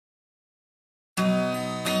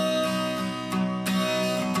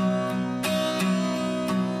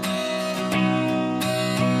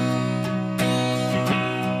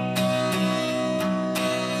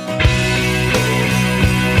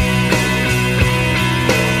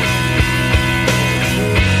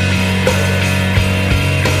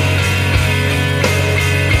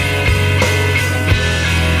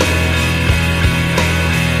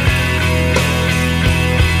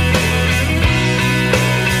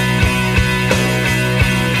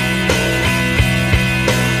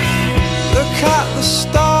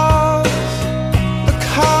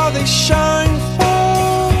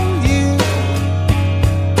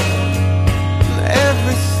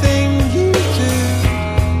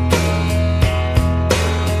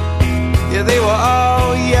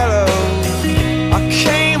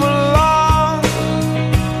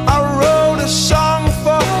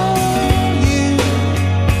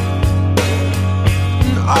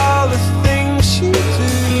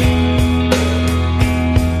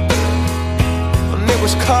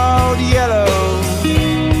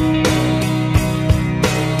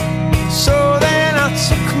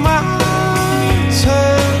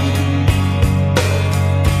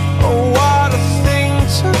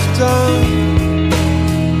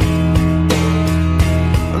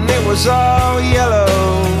was all yellow.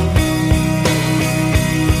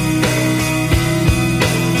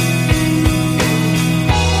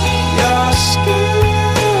 Your skin,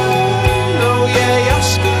 oh yeah, your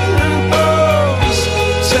skin and bones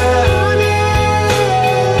turn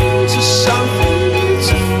into something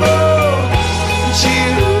beautiful.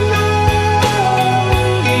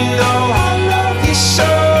 And you know I love you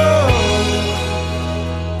so.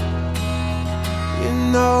 You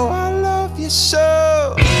know I love you so.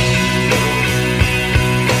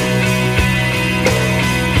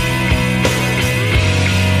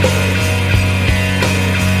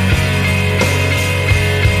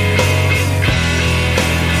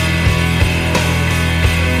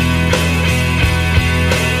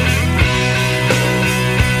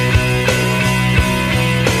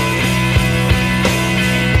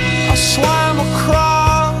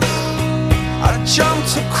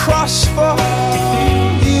 Jumped across for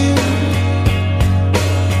you.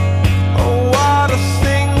 Oh, what a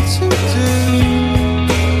thing to do.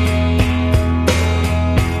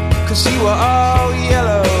 'Cause you were all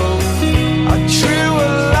yellow. I drew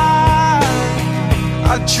a line,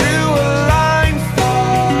 I drew a line for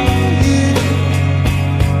you.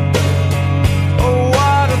 Oh,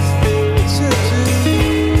 what a thing to do.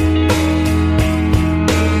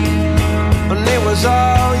 And it was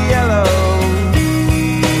all yellow.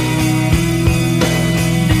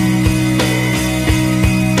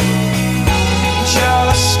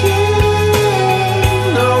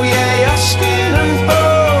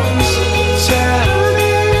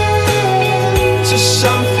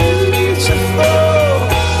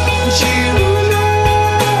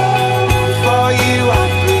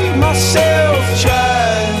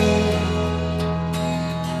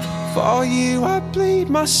 For you I bleed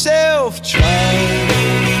myself dry.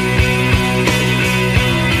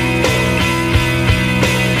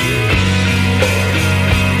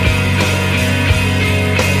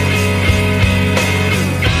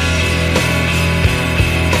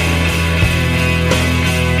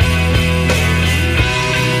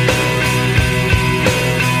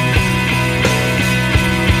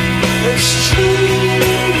 It's true.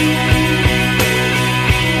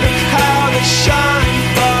 Look how they shine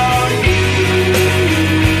for you.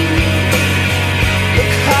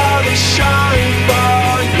 Look how they shine for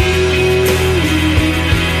you.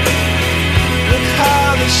 Look how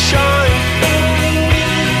they shine for you.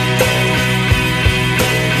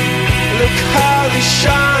 Look how they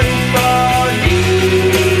shine for you.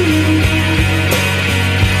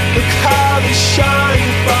 Look how they shine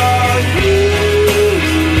for you.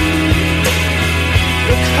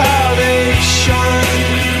 Look how they shine.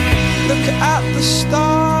 Look at the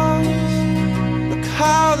stars. Look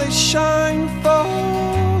how they shine for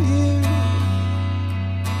you.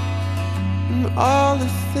 And all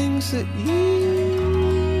the things that you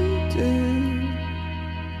do.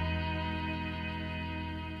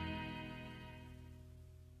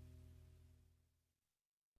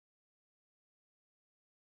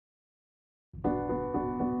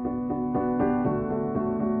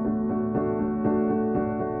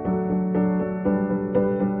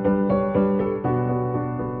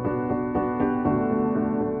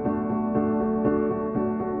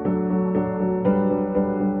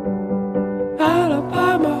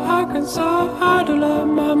 Alabama, Arkansas, I do love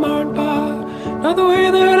my Martin Bar, not the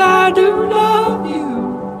way that I do love you.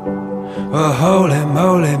 Well, holy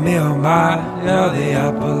moly, me oh my, you're the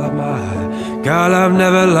apple of my eye. Girl, I've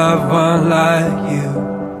never loved one like you.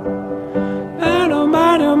 And oh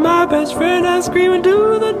my best friend, I scream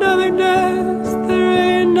into the nothingness. There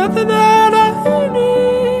ain't nothing that I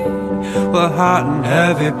need. Well, hot and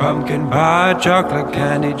heavy pumpkin pie, chocolate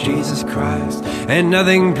candy, Jesus Christ, ain't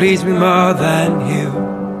nothing pleased me more than you.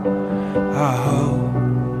 Oh,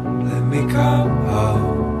 let me come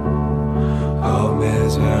home. Home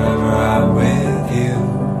is wherever I'm with you.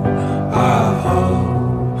 Oh,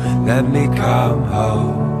 let me come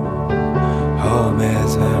home. Home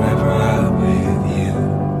is wherever I'm with you.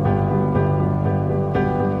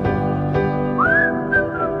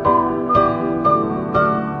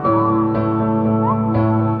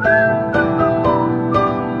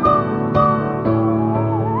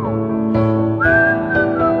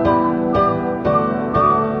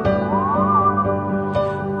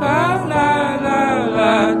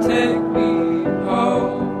 Take me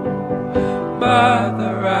home,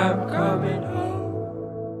 mother, I'm coming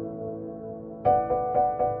home.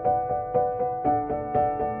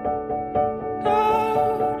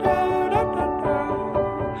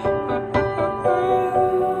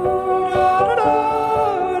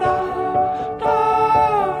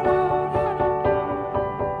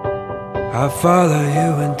 I follow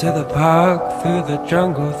you into the park, through the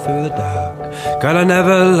jungle, through the dark. God, I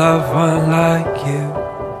never loved one like you.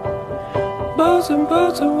 Boats and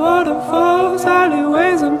waterfalls,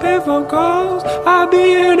 alleyways and payphone calls. I'll be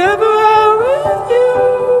here everywhere with you.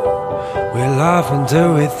 We laugh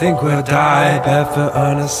until we think we'll die, barefoot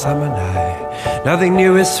on a summer night. Nothing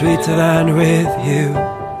new is sweeter than with you.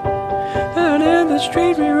 And in the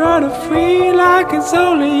street we run free, like it's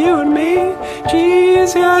only you and me.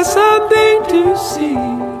 Geez, got something to see.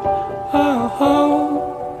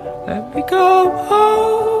 Oh, let me come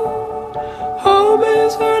home. Home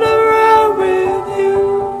is whenever I'm with you.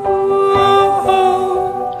 Oh,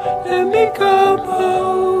 let me come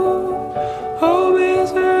home. Home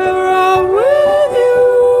is whenever I'm with you.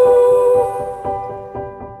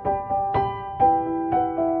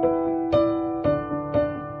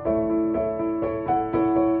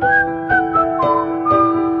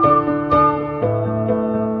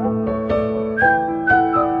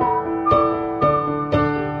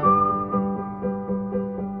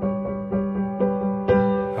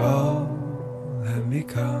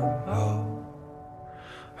 Come home.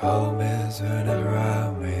 Home is whenever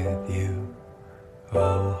I'm with you.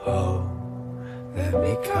 Oh, home, let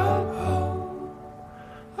me come home.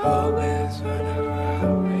 Home is whenever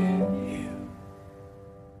I'm with you.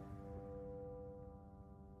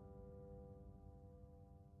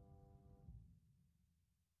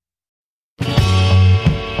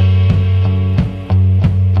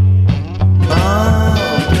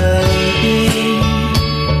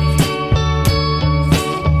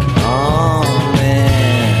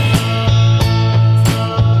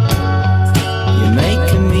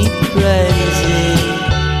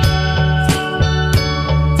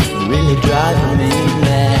 Driving me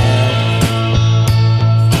mad,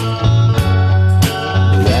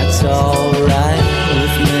 but that's alright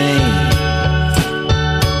with me.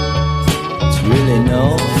 It's really no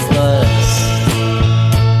fuss,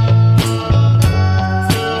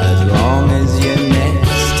 as long as you're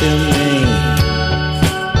next to me,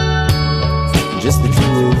 just the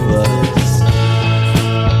two of us.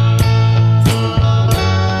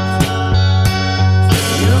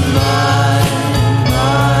 You're mine,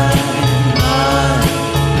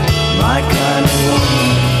 my kind of woman.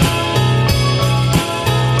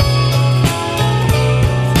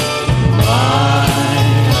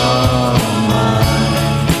 Mine, oh mine,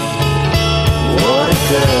 what a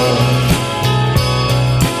girl.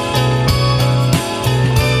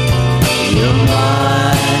 You're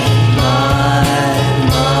mine, mine,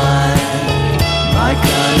 mine.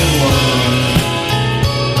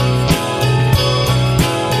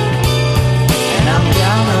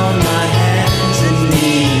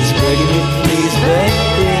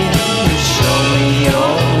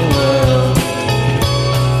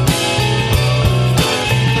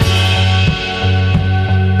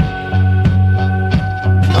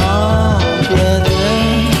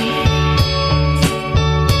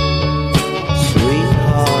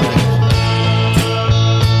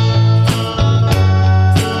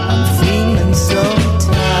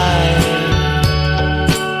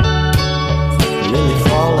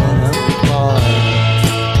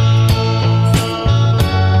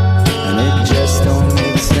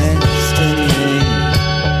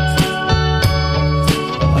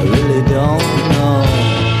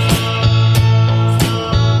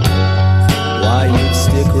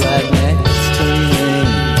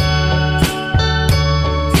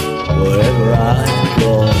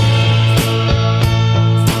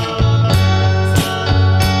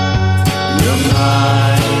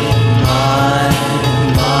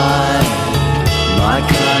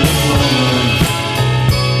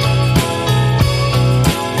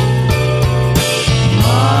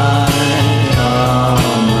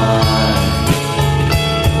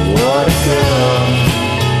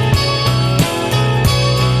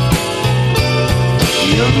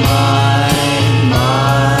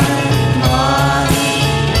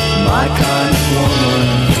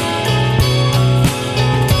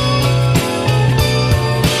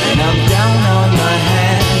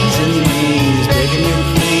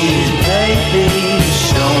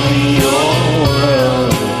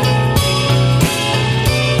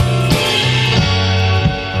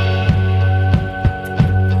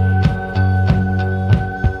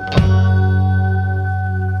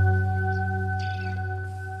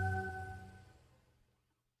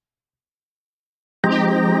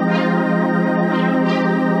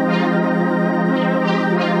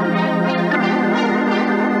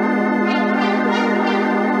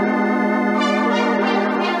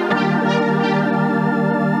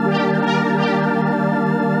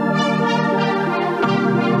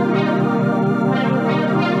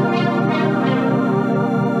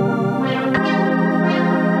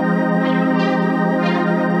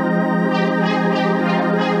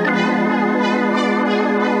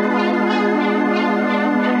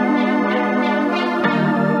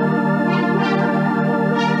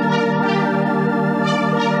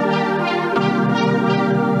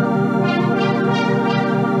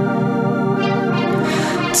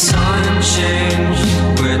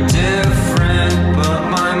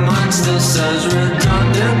 says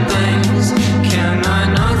redundant things. Can I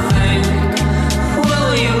not think?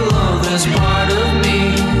 Will you love this part of me?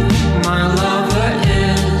 My love that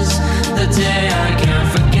is the day I can't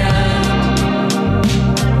forget.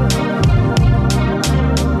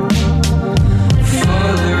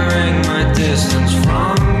 Furthering my distance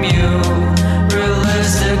from you.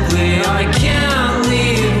 Realistically, I can't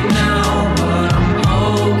leave now, but I'm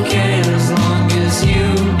okay as long as you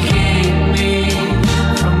keep me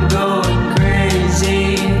from going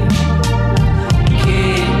crazy.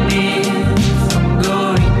 Keep me from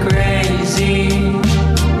going crazy.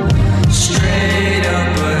 Straight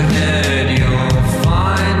up ahead, you'll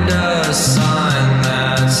find a sign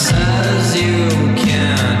that says you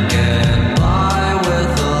can't get by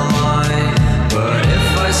with a lie. But if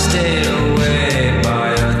I stayed away by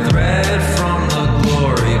a thread from the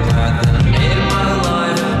glory path, then I made my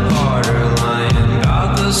life harder lying about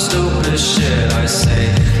the stupid shit I say,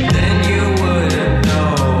 then you wouldn't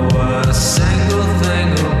know a single thing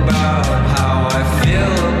about how I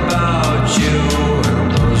feel about you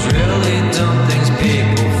and those really dumb things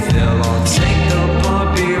people feel. I'll take the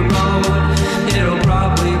bumpy road, it'll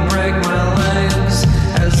probably break my legs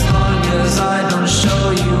as long as I don't show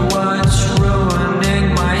you what's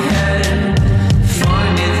ruining my head.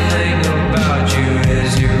 Funny thing about you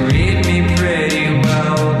is you read me pretty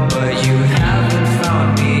well, but you haven't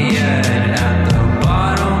found me yet at the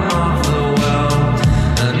bottom of the well.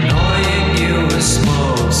 Annoying you with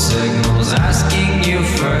smoke signals, asking you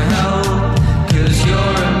for help, 'cause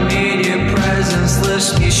your immediate presence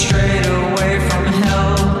lifts me straight away from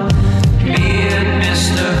hell. Me and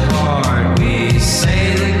Mr. Hart, we say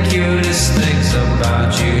the cutest things about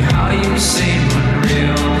you, how you seem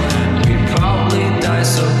unreal. We'd probably die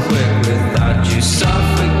so quick without you,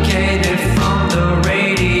 suffocated from the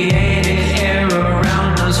radiated air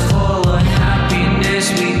around us, full of happiness.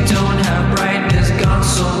 We don't have brightness, gone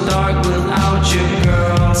so dark without you,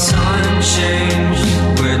 girl. Time changed,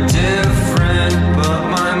 we're different, but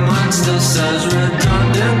my mind still says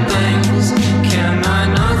redundant things. Can I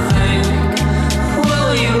not think?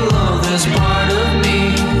 Will you love this part of me?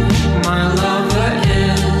 My love that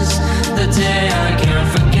is the day I can't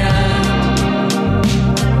forget.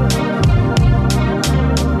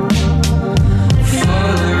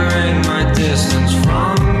 Furthering my distance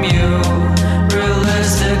from you.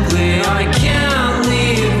 Realistically, I can't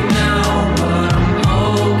leave now, but I'm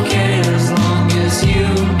okay as long as you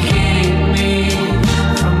keep me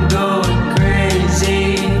from going crazy.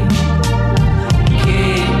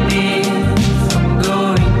 Keep me from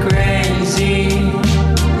going crazy.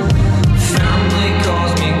 Family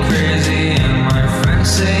calls me crazy and my friends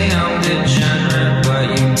say I'm degenerate, but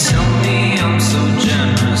you tell me I'm so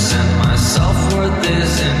generous and my self-worth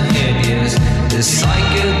isn't hideous. This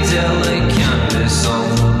psychedelic canvas of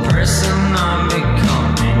the person I'm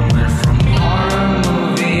becoming went from horror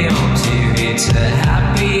movie on TV to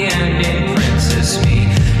happy ending princess me.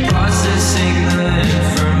 Processing the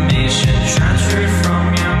information transferred from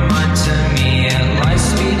your mind to me at light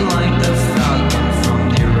speed like the Falcon from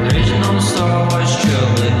the original Star Wars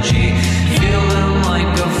trilogy. Feeling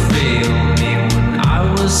like a free me when I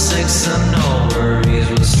was 6 and no worries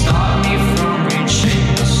would stop me from reaching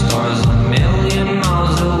the stars a million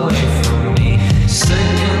miles away from me.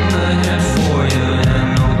 Sick in the head for you and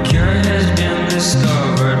no cure has been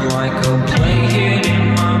discovered, like a plague hitting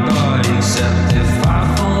my body, except if I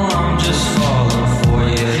fall I'm just falling for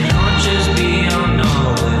you. Conscious beyond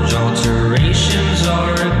knowledge, alterations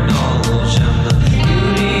are acknowledged, and the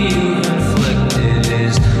beauty you've inflicted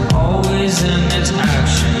is always in its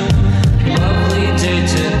action. Lovely day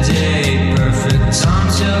to day, perfect time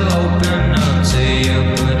to open up to you,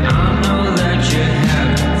 but I know that you're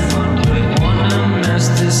having fun. But wanna mess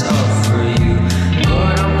this up for you,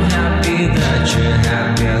 but I'm happy that you're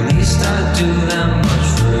happy. At least I do that much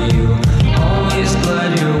for you. Always glad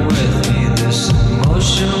you're with me. This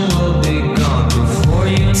emotion will be gone before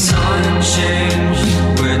you. Time changed,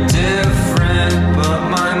 we're different, but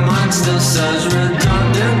my mind still says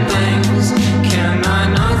redundant things. Can I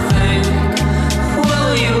not think?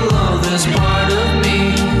 Will you love this part of me?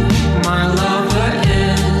 My love that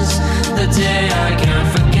is the day I can't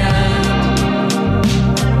forget.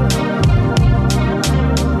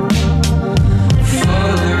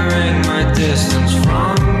 Furthering my distance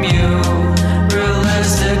from you.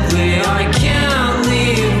 Realistically, I can't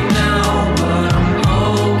leave now, but I'm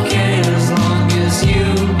okay as long as you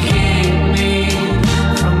keep me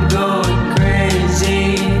from going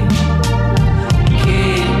crazy.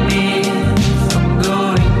 Keep me from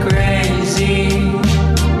going crazy.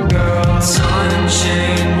 Girl, time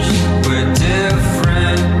changed, we're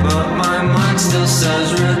different, but my mind still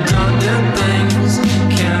says redundant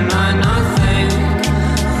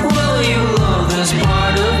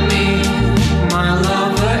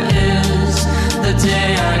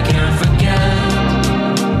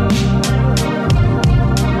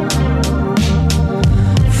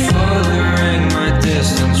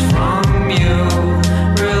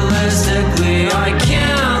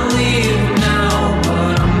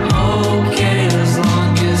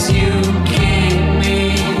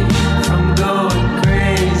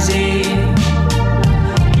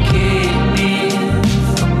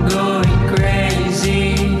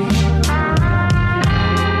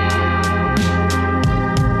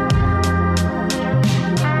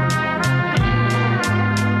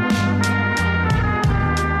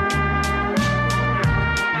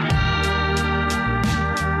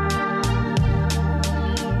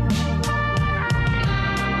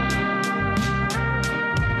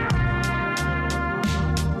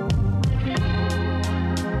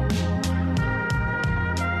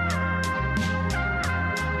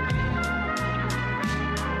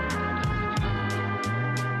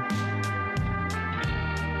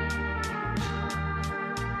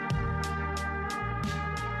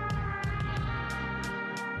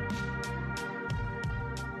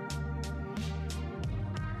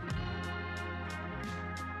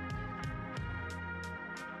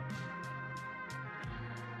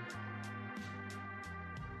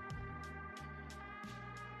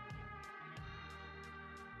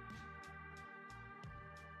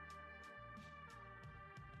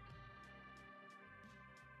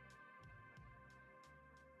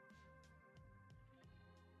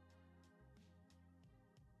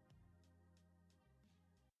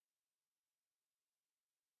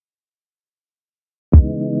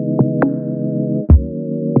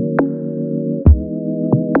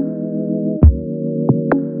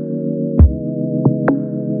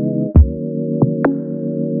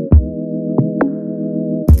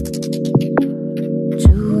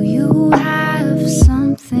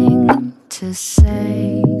to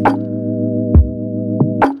say,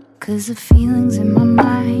 'cause the feelings in my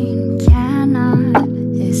mind cannot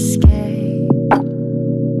escape.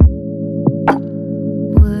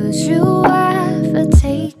 Would you ever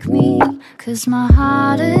take me? 'Cause my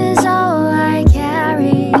heart is all I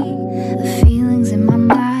carry. The feelings in my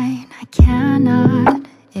mind I cannot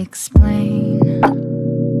explain.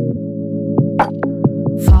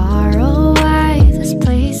 Far away, there's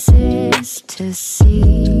places to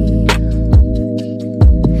see,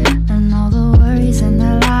 and all the worries and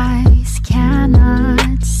the lies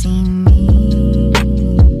cannot see me.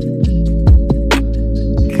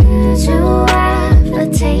 Could you ever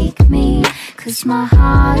take me? 'Cause my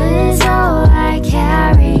heart is all I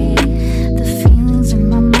carry. The feelings in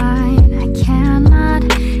my mind I cannot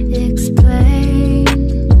explain.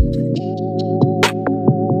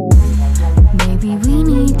 Maybe we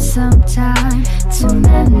need some time to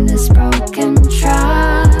mend this broken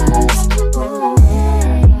trust.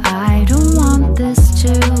 I don't want this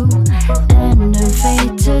to end and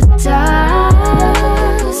fade to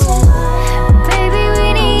dust. Baby, we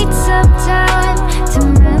need some time to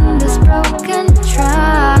mend this broken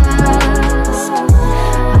trust.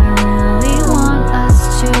 I really want us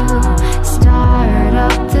to start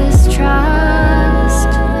up this trust.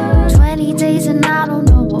 20 days and I don't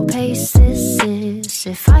know what pace this is.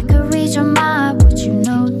 If I could read your mind, would you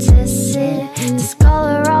notice it?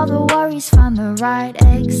 Discolor all the worries, find the right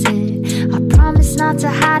exit. I promise not to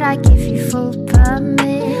hide, I give you full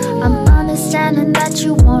permit. I'm understanding that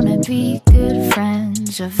you wanna be good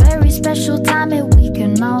friends. A very special time and we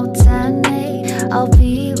can alternate. I'll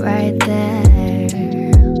be right there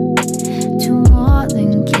to more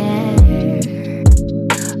than care.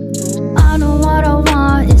 I know what I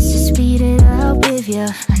want is to speed it up with you.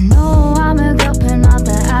 I know I'm a girl but not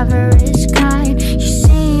the average kind. You're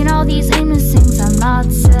saying all these aimless things, I'm not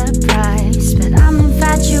surprised, but I'm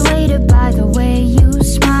infatuated by the way you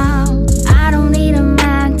smile. I don't need a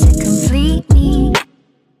man to complete me.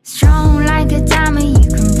 Strong like a diamond, you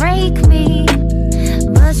can break me,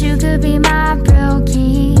 but you could be my pearl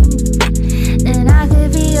king, and I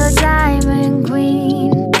could be your diamond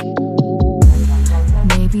queen.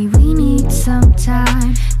 Maybe we need some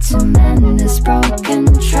time to mend this broken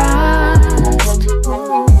trust.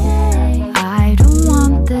 I don't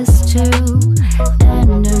want this to end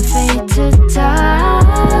and fade to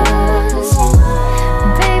dust.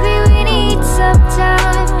 Baby, we need some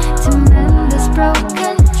time to mend this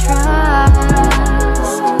broken trust.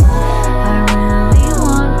 I really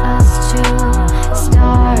want us to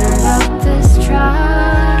start up this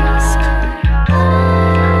trust.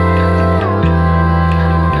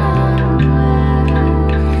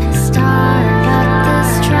 Start up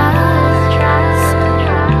this trust.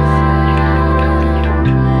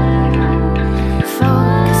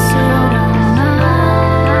 Focus it on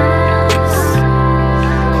us.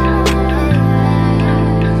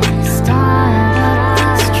 Start up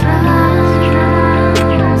this trust.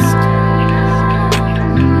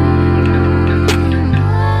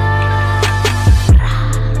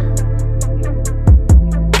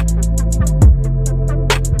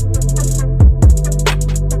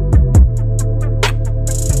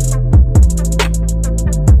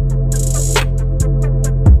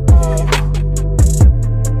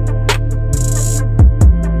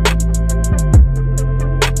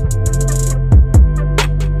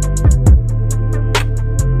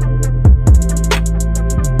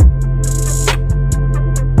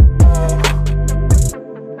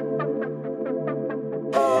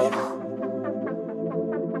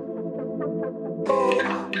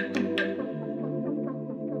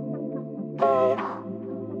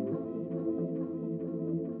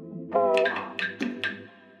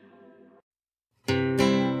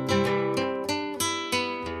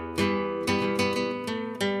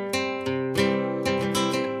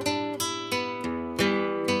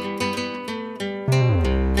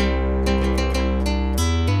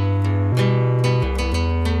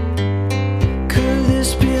 Could this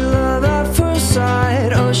be love at first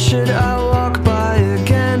sight, or should I walk by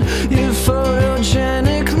again? You're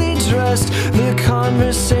photogenically dressed, the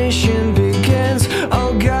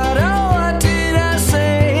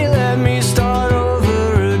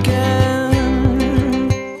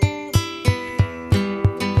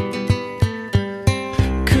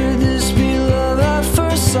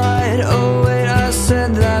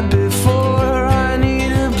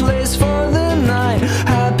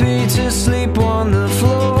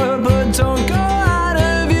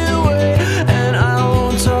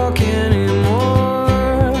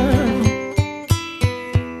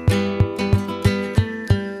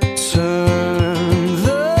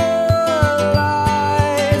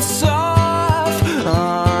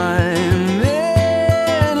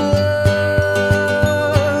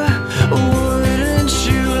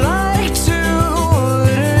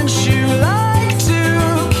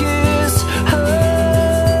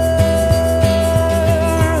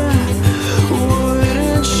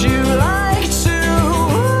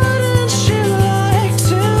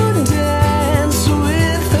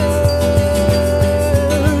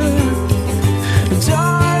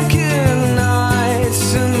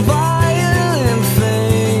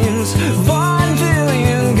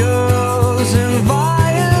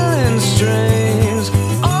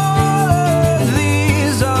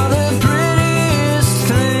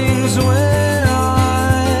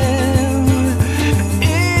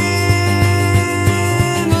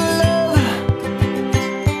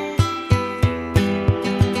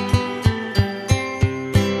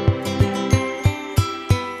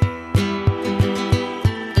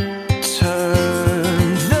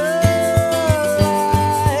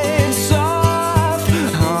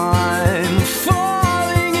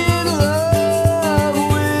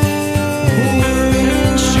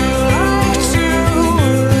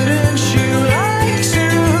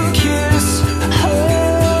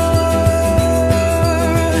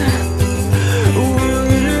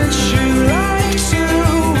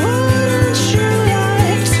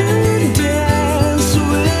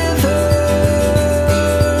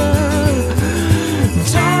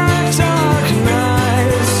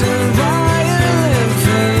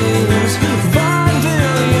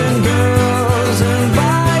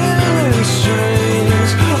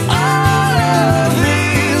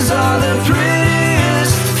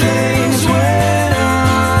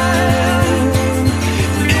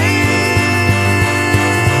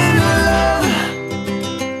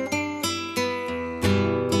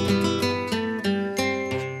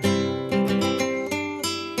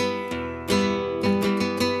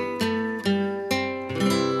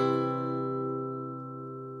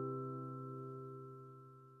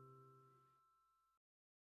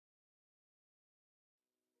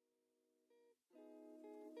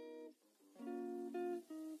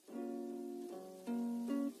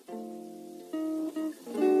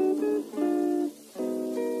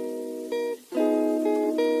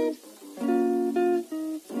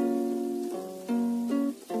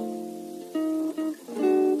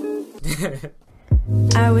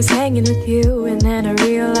I was hanging with you and then I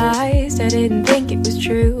realized I didn't think it was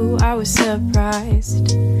true. I was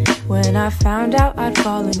surprised when I found out I'd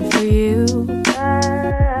fallen for you.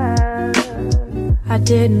 I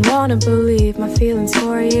didn't wanna believe my feelings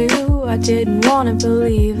for you. I didn't wanna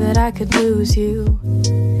believe that I could lose you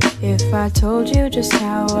if I told you just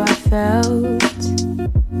how I felt.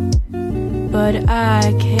 But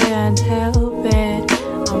I can't help it,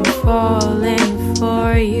 I'm falling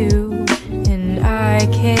for you, and I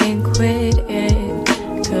can't quit it,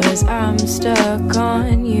 'cause I'm stuck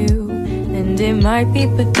on you. And it might be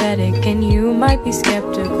pathetic and you might be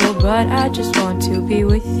skeptical, but I just want to be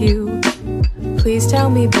with you. Please tell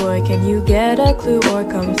me, boy, can you get a clue or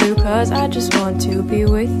come through, 'cause I just want to be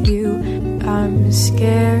with you. I'm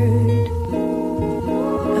scared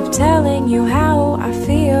of telling you how I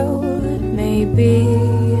feel. Maybe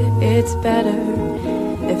it's better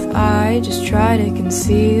if I just try to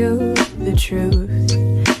conceal the truth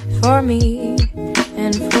for me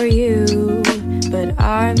and for you. But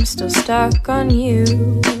I'm still stuck on you.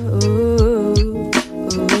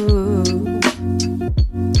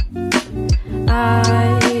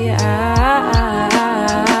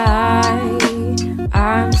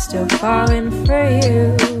 I'm still falling for you,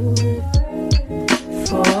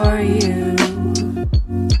 for you.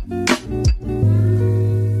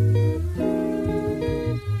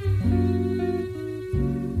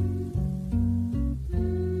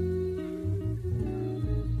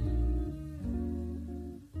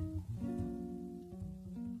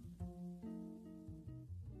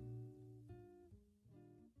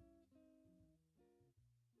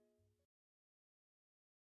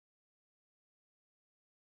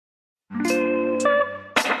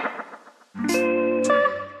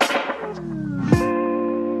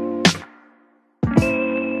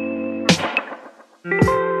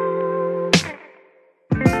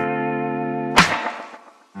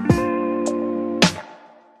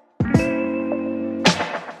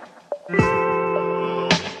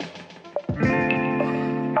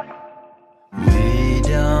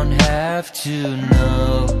 To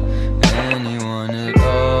know anyone at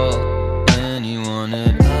all, anyone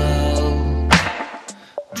at all.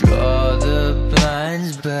 Draw the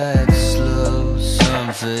blinds back slow,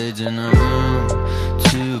 some fade in a room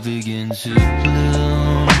to begin to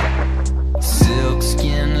bloom.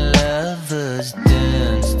 Silkskin lovers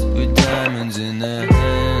danced with diamonds in their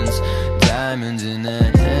hands, diamonds in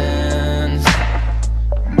their hands.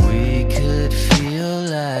 We could feel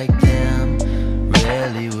like them,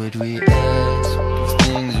 rarely would we ask the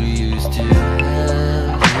things we used to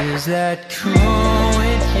have. Is that cool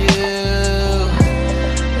with you,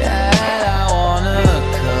 that I wanna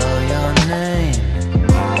call your name?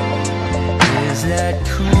 Is that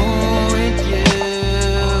cool with you,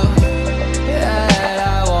 that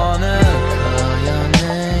I wanna call your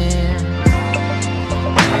name?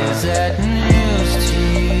 Is that news to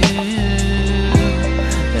you,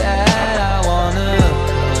 that I wanna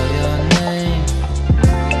call your name?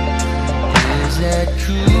 Is that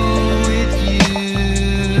cool with you,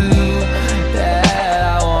 that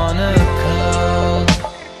I wanna call?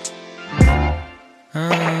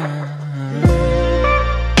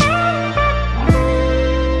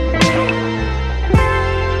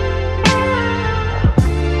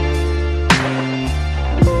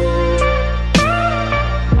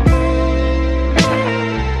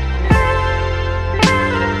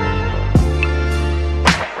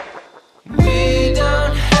 We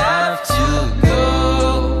don't have to go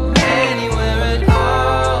anywhere at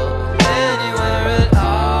all, anywhere at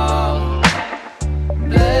all.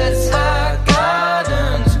 Bless our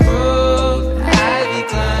gardens grow, ivy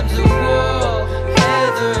climbs the wall,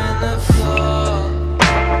 heather in the fall.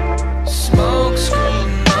 Smoke screen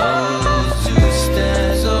knows who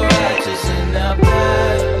stands so righteous in our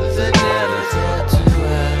path that never thought to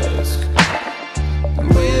ask.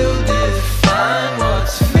 We'll define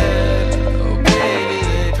what's fair. Oh baby,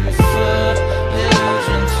 they prefer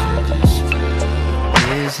illusion to despair.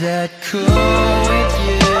 Is that cool with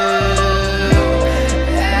you,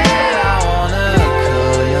 that I wanna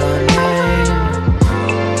call your name?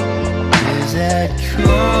 Is that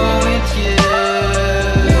cool with you,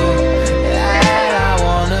 that I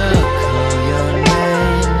wanna call your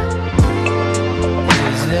name?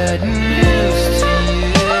 Is that news to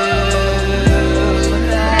you,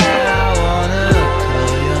 that I wanna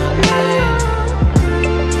call your name?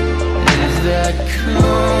 Is that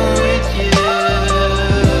cool with you,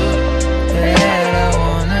 that I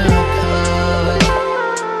wanna call?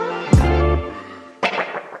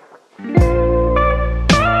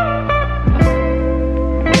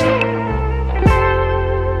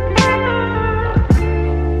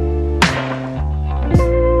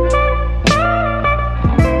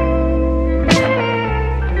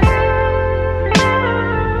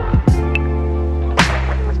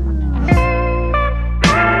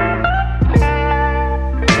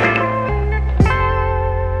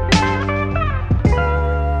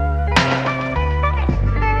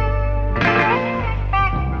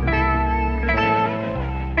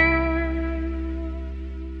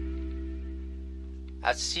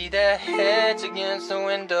 I see their heads against the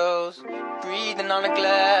windows, breathing on the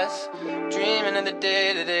glass, dreaming of the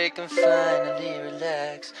day that they can finally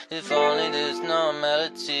relax. If only this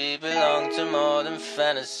normality belonged to more than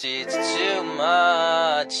fantasy. It's too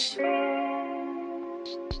much.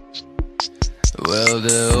 Well,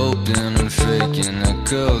 they're open and faking a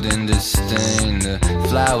golden disdain. The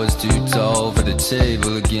flowers too tall for the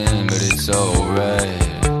table again, but it's alright.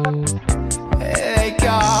 They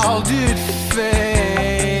called it faith.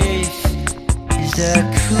 Is that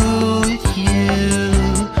cool with you?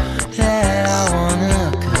 That I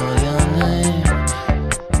wanna call your name.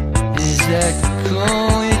 Is that cool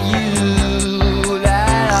with you?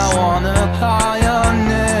 That I wanna call your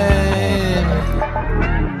name.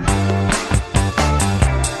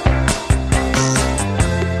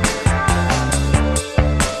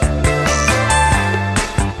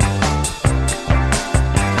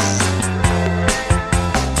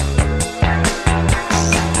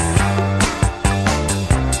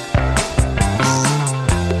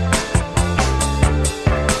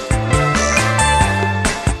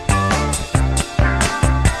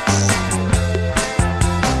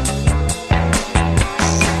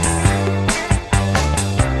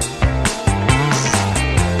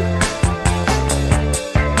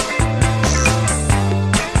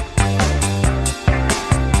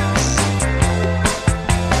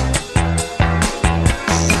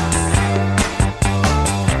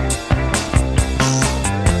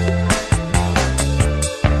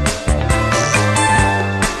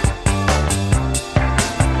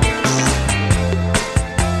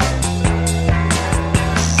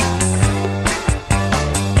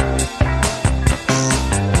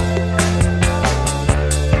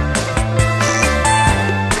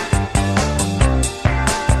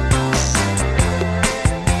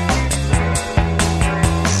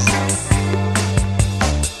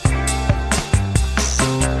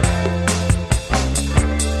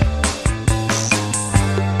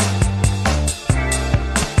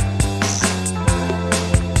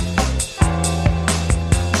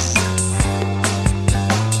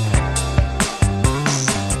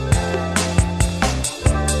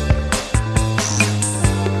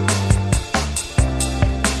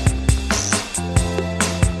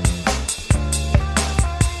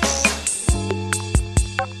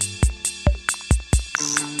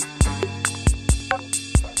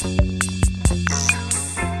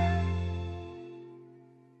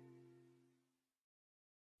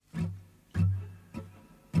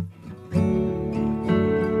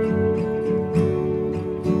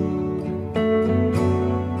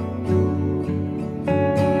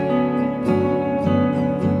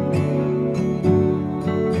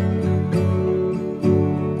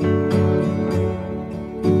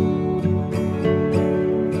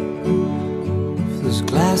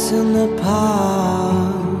 In the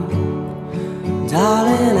park,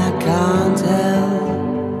 darling, I can't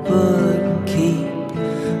help but keep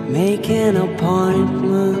making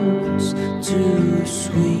appointments to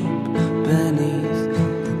sweep beneath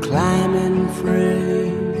the climbing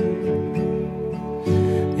frame.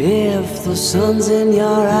 If the sun's in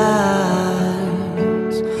your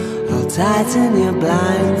eyes, I'll tighten your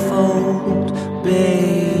blindfold,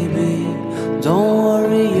 baby. Don't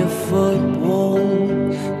worry, your foot won't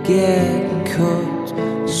get cut,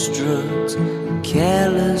 strut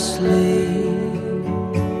carelessly.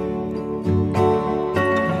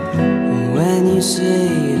 When you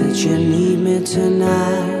say that you need me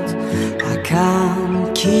tonight, I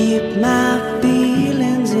can't keep my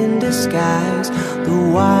feelings in disguise. The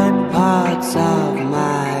white parts of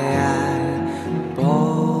my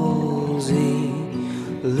eyeballs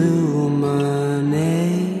illuminate.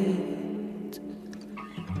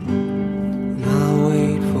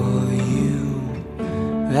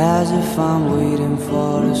 As if I'm waiting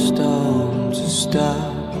for a storm to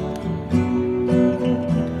stop.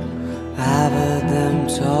 I've heard them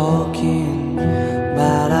talking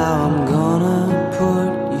about how I'm gonna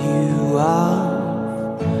put you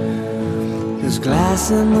off. There's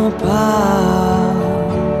glass in the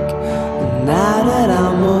park, and now that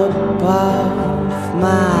I'm up off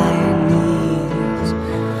my knees,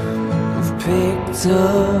 I've picked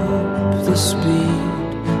up the speed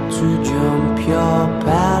to jump your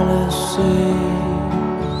palisades.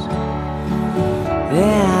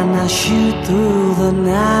 Then I shoot through the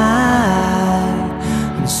night,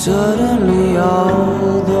 and suddenly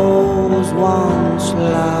all those once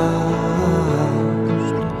lost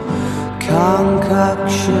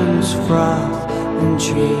concoctions froth and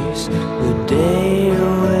chase the day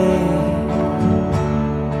away.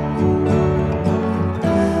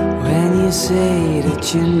 When you say that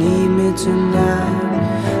you need me tonight,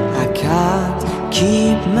 I can't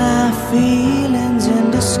keep my feelings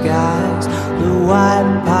in disguise. The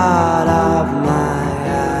white part of my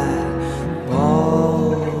eye,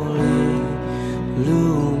 balling,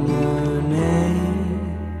 illuminate.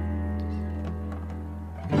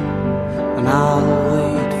 And I'll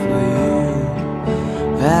wait for you,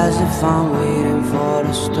 as if I'm waiting for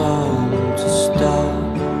the storm to stop.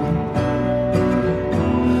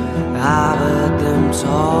 I've heard them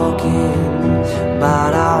talking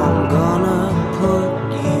about how I'm gonna put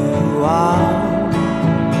you on.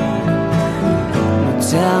 But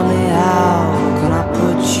tell me, how can I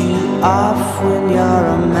put you off when you're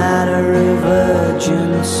a matter of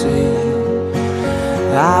urgency?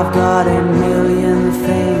 I've got a million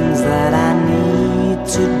things that I need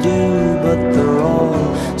to do, but they're all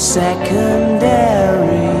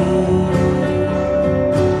secondary.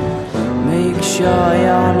 Make sure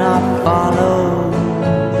you're not followed,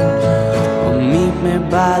 or meet me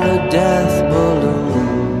by the death balloon.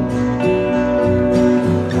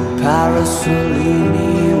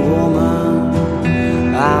 Parasolini woman,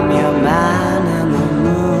 I'm your man in the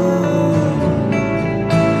moon.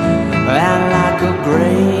 And like a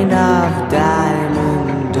grain of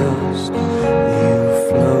diamond dust, you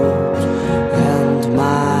float, and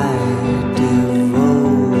my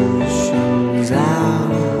devotion's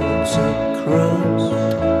out to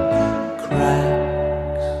crust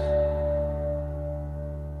cracks.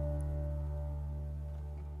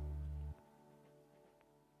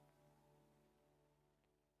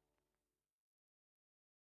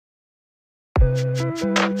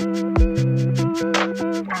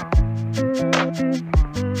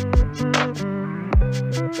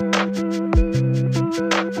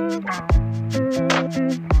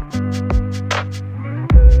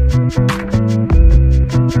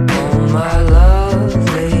 Oh my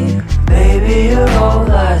lovely, baby, you're all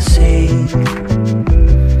I seek.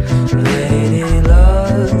 Lady,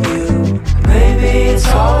 love you, baby, it's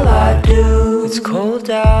all I do. It's cold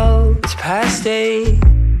out, it's past 8,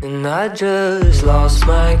 and I just lost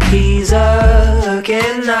my keys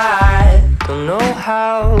again. I don't know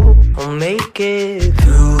how I'll make it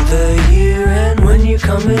through the year, and when you're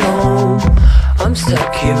coming home, I'm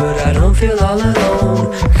stuck here, but I don't feel all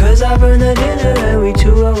alone. 'Cause I burned the dinner and we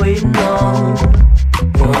two are waiting on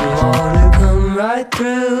one more to come right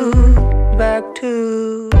through, back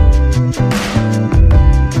to.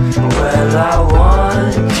 Well, I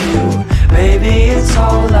want you, baby, it's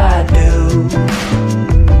all I do.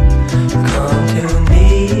 Come to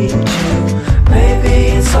need you, baby,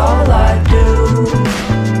 it's all I do.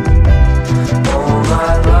 Oh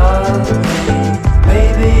my lovely,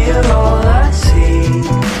 baby, you're all I see.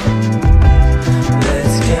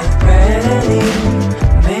 Let's get ready,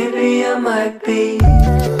 maybe I might be.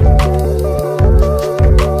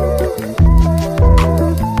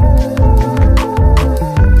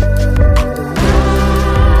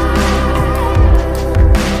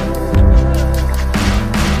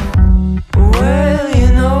 Well, you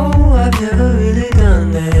know, I've never really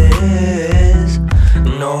done this.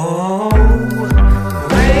 No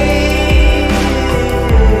way.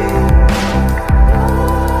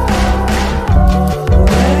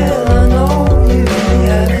 Well, I know you really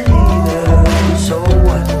haven't either. So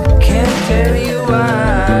what? Can't tell you why.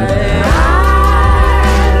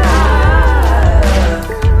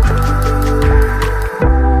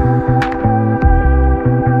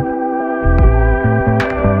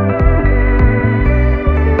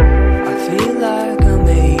 I feel like I'm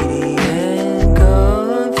 80 and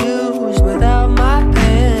confused without my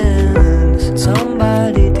pens.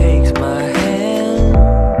 Somebody takes my hand.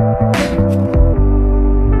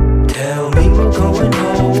 Tell me we're going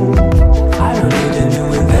home. I don't need a new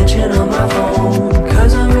invention on my phone,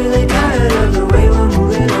 'cause I'm really tired of the way we're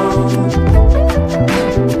moving on.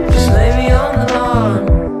 Just lay me on the lawn.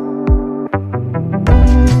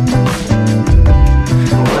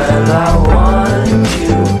 Well, I want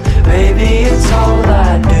you, baby, it's all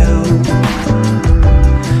I do.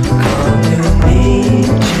 Come to need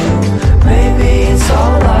you, baby, it's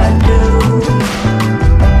all I do.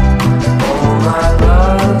 Oh my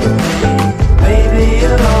lovely, baby,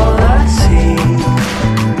 you're all I see.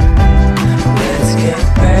 Let's get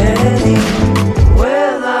ready,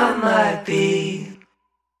 well, I might be.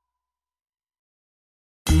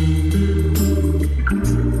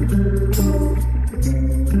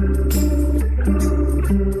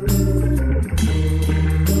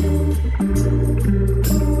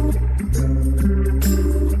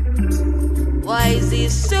 Why is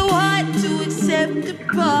it so hard to accept the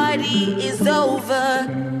party is over?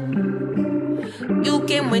 You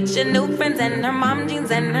came with your new friends and her mom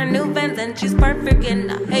jeans and her new Vans, and she's perfect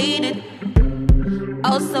and I hate it.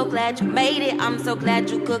 Oh, so glad you made it. I'm so glad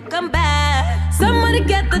you could come back. Somebody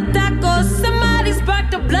get the tacos. Somebody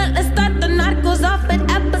spark the blunt. Let's start the narcos off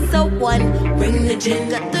at episode 1. Bring the gin,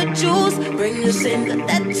 got the juice. Bring the sin, got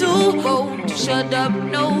that too. Won't you shut up?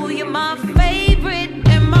 No, you're my favorite.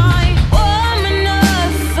 Am I warm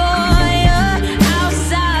enough for you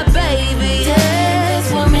outside, baby?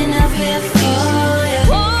 Yes, warm enough here for you.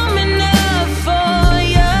 Warm enough for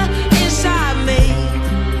you inside me.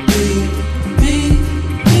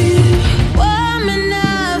 Warm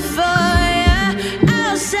enough for you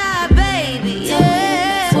outside, baby.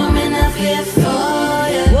 Yes, warm enough here for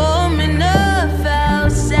you. Warm enough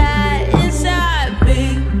outside, inside me.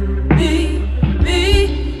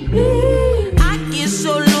 I get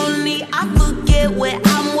so lonely, I forget what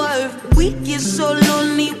I'm worth. We get so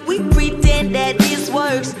lonely, we pretend that this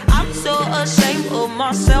works. I'm so ashamed of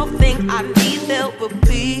myself, think I need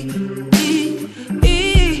therapy.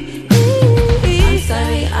 I'm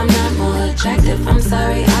sorry, I'm not more attractive. I'm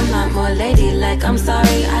sorry, I'm not more ladylike. I'm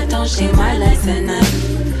sorry, I don't shave my legs at night.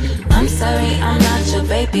 I'm sorry, I'm not your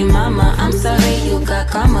baby mama. I'm sorry, you got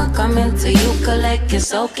karma coming to you, collect it,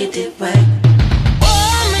 so get it right.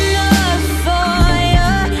 Warm enough for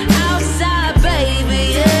you outside,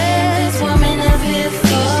 baby. Yes, warm enough here for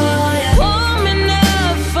you. Warm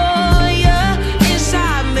enough for you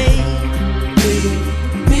inside me.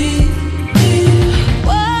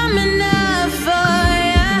 Warm enough for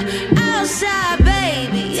you outside,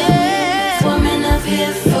 baby. Yes, warm enough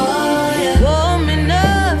here for you. Warm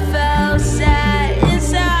enough outside,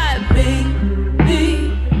 inside me.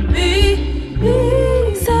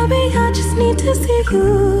 Sorry, I just need to see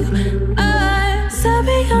you. I'm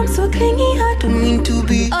sorry, I'm so clingy. I don't mean to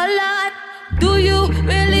be a lot. Do you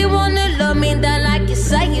really wanna love me that like you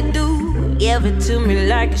say you do? Give it to me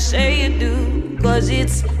like you say you do. Cause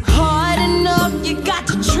it's hard enough, you got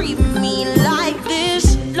to treat me like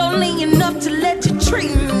this. Lonely enough to let you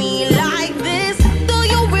treat me like this. Do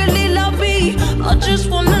you really love me? Or just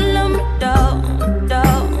wanna love me down,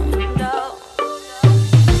 down, down?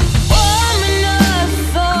 Warm enough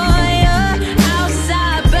for you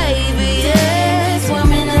outside, baby. Yes,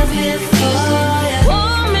 warm enough here for you.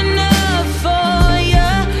 Warm enough for you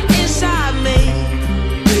inside me.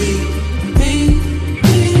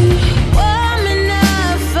 Warm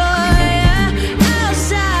enough for you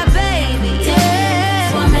outside, baby. Yes,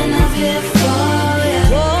 warm enough here for you.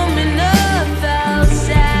 Warm enough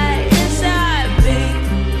outside, inside me.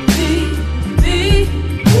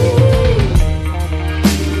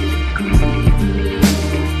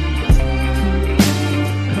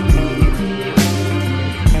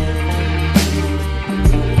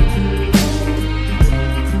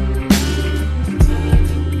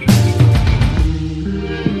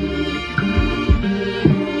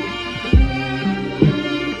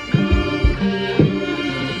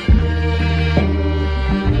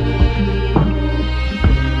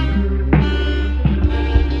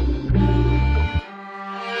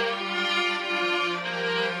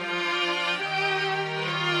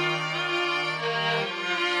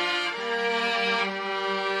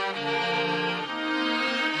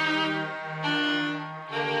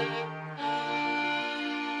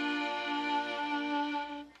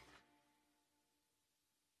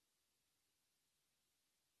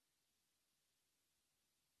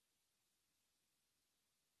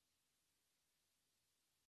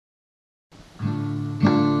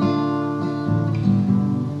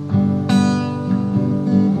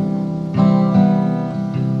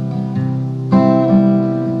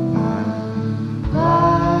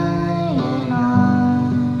 Lying on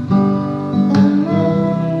the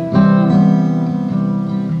moon,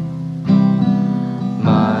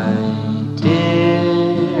 My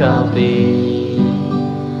dear, I'll be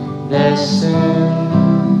there soon.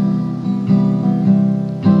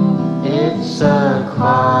 It's a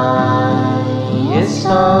quiet,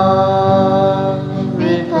 sorry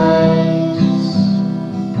place.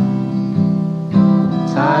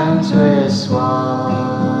 Times we're swallowed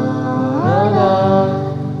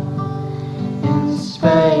up in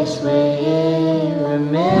space. We're here a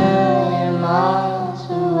million miles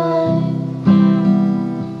away.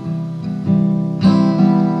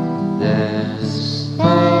 There's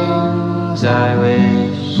things I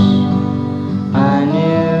wish I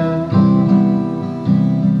knew.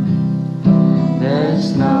 There's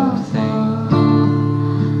nothing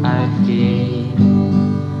I'd keep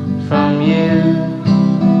from you.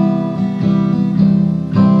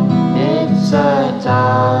 It's a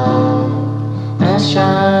dark and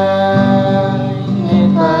shiny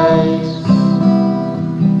place,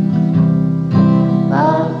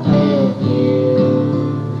 but with you,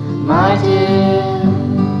 my dear,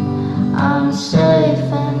 I'm safe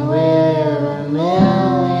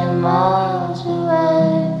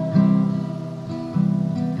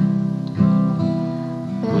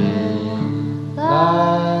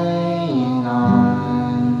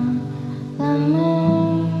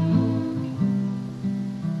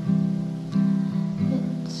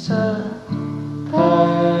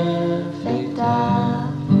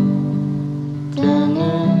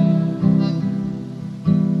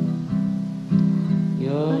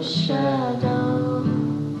shadow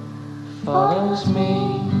follows me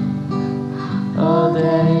all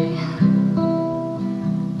day,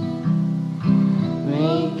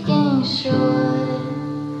 making sure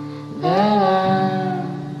that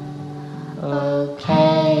I'm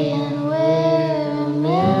okay and we're a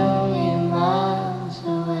million miles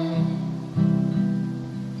away.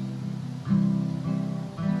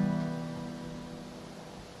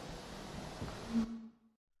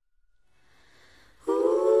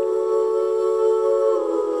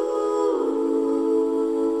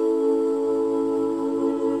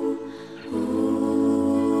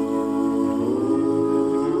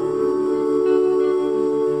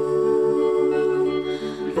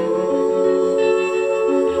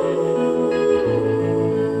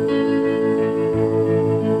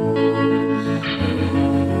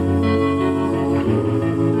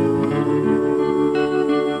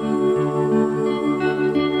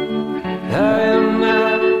 I am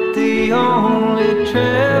not the only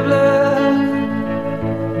traveler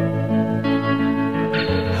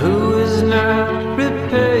who is not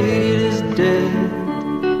repaid his debt.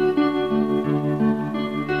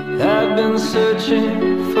 I've been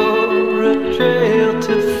searching for a trail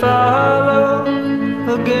to follow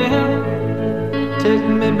again. Take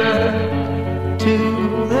me back to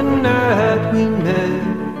the night we met,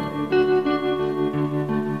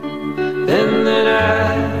 and then I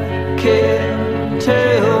can't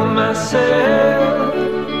tell myself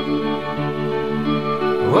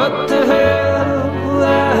what the hell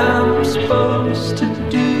I'm supposed to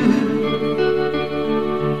do.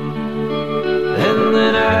 And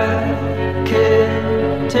then I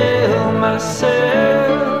can't tell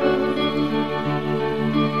myself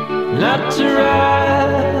not to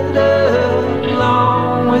ride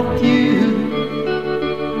along with you.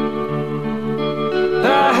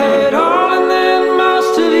 I had all and then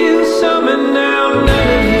most of you, some and now none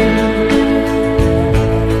of you.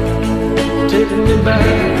 Take me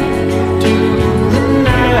back to the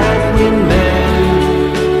night we met.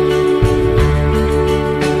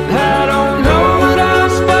 I don't know what I'm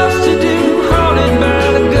supposed to do, haunted by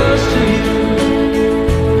the ghost of you.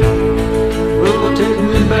 Oh, take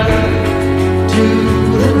me back to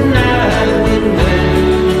the night we met,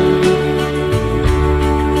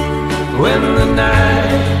 when the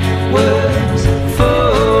night was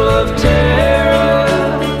full of terror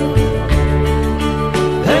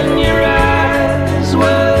and your eyes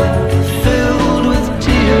were filled with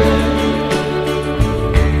tears,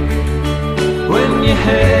 when you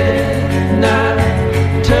had not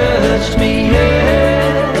touched me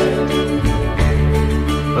yet.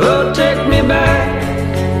 Oh, take me back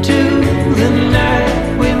to the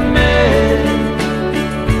night we met.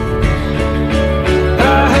 I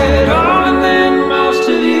had all and then most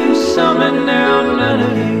of you, some and now none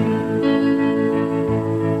of you.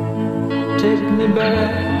 Take me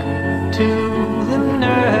back to the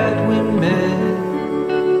night we met.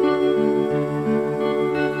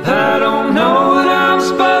 I don't know what I'm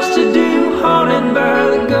supposed to do, haunted by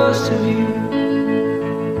the ghost of you.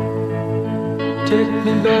 Take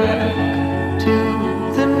me back to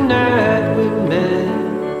the night we met.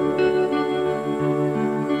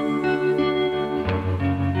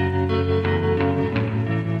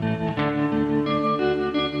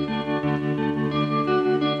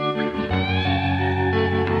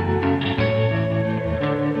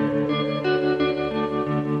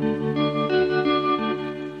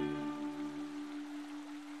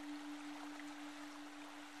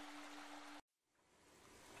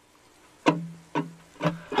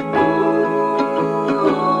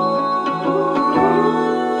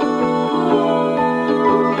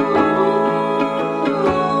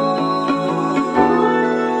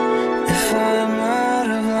 If I'm out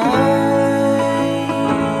of line,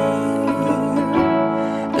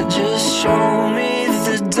 just show me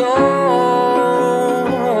the door.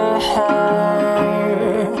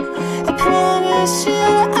 I promise you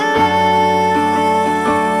I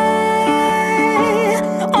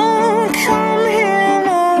won't come here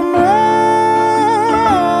no more.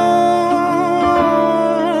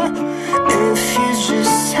 If you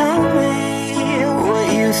just tell me what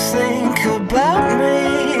you think about me,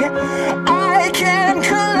 I can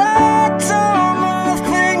collect all my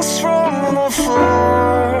things from the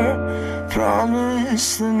floor. Promise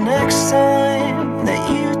the next time that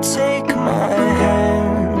you take my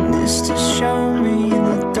hand is to show me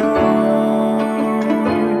the door.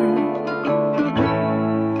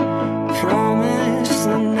 Promise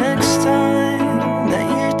the next time that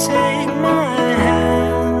you take my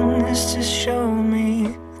hand is to show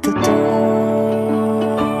me the door.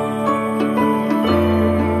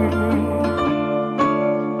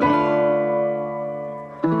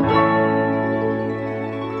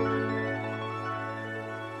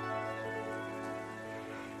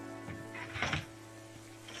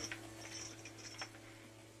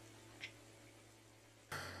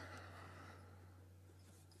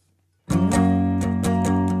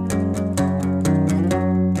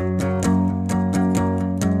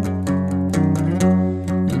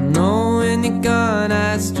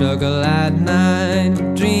 struggle at night.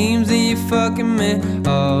 Dreams that you fucking me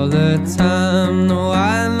all the time. No,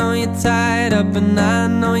 I know you're tied up and I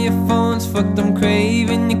know your phone's fucked. I'm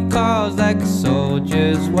craving your calls like a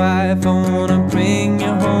soldier's wife. I wanna bring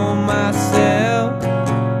you home myself,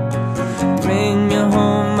 bring you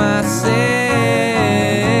home myself.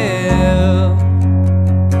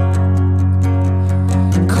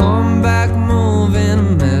 Come back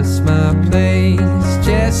moving, mess my place,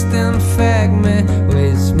 just infect me,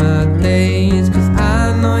 waste my days. Cause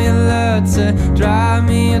I know you love to drive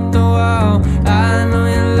me at the wall, I know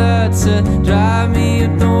you love to drive me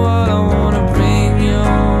at the wall. I wanna bring you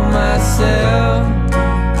home myself,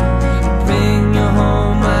 bring you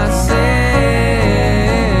home myself.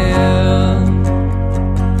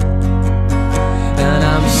 And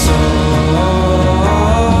I'm so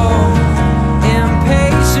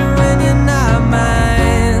impatient when you're not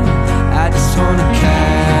mine. I just wanna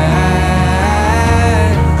catch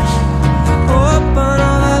up on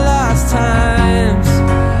all the lost times.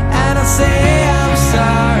 And I say I'm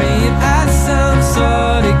sorry if I sound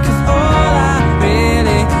sorry, cause all I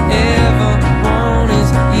really ever want is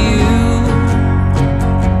you.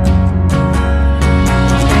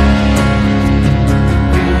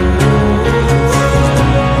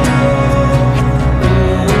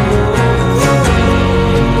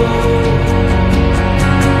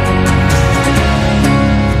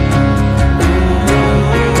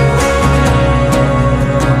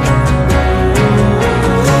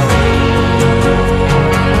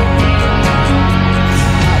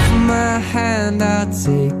 Offer my hand, I'll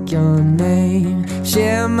take your name,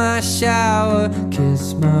 share my shower,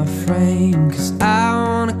 kiss my frame. Cause I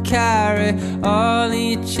wanna carry all of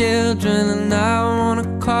your children and I wanna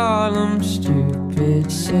call them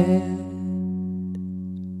stupid shit.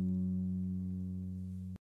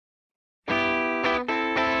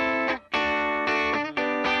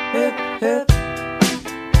 Hip, hip.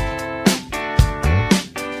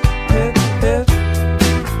 Hip, hip.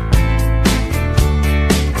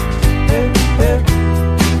 Hip, hip.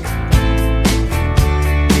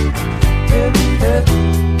 Hip, hip.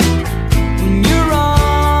 When you're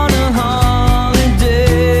on a holiday,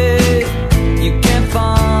 you can't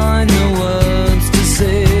find the words to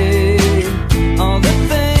say.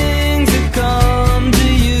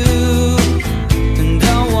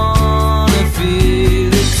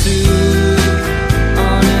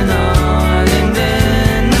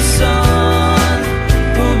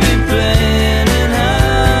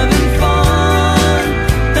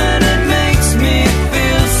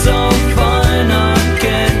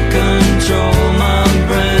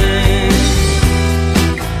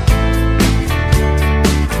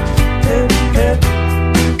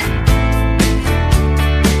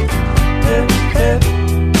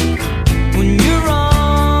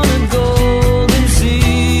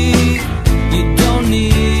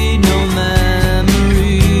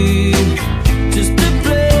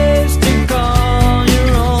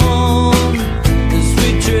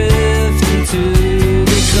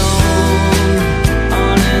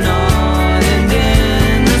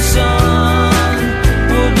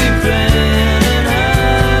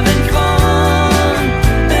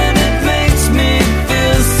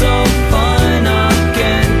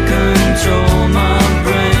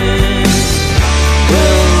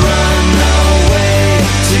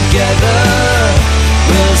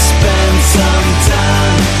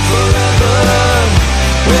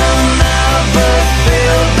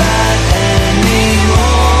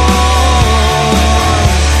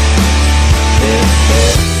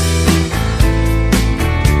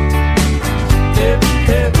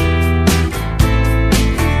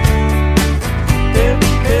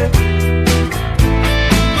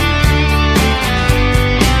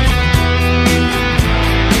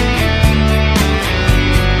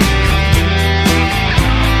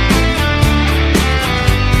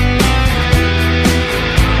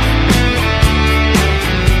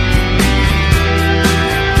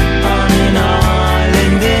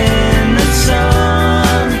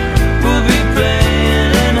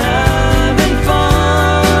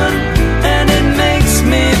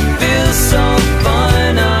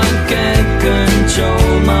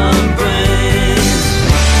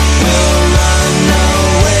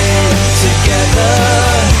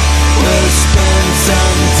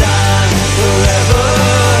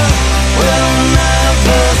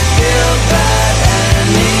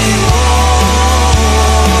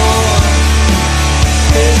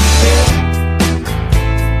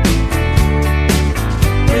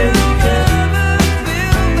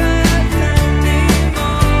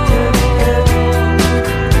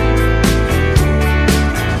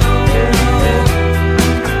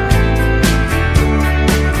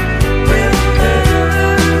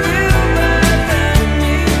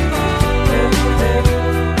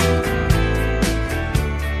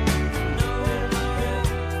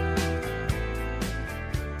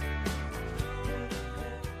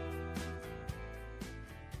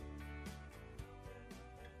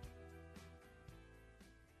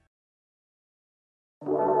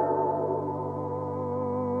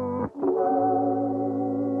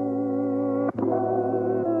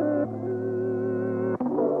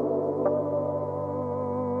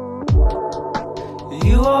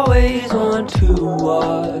 you always want to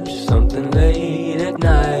watch something late at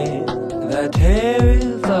night that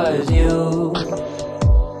terrifies you.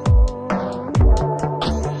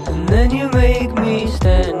 And then you make me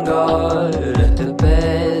stand guard at the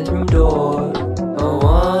bedroom door. I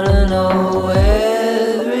wanna know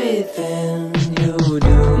everything you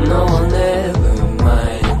do. No, I'll never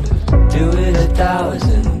mind, do it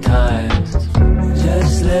 1,000 times.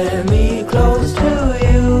 Just let me close to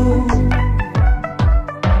you.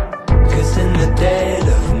 'Cause in the dead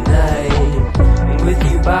of night, with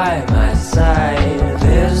you by my side,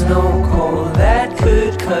 there's no cold that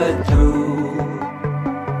could cut through.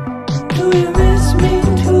 Do you miss me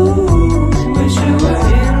too? Wish you were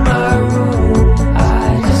in my room. I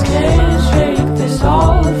just can't shake this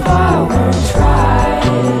all if I won't try.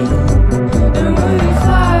 And will you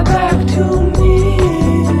fly back to me?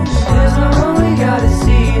 There's no one we gotta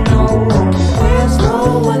see, no. There's no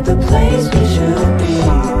other place we should be.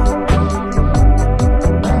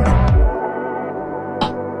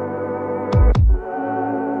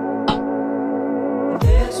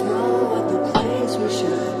 There's no other place we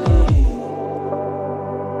should be.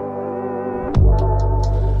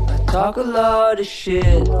 I talk a lot of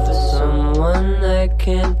shit for someone that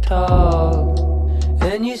can't talk,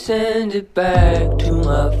 and you send it back to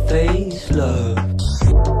my face, love.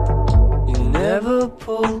 You never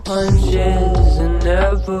pull punches and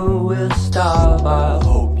never will stop. I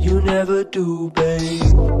hope you never do,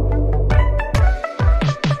 babe.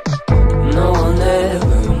 No, I'll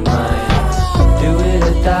never mind, do it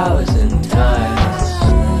 1,000 times.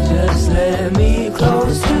 Just let me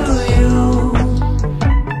close to you.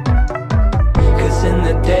 'Cause in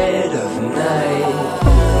the dead of night,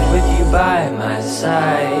 with you by my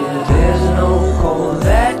side, there's no cold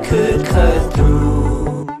that could cut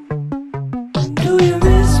through. Do you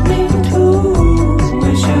miss me too?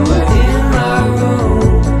 Wish you were in my room.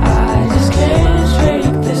 I just can't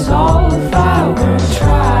shake this all if I won't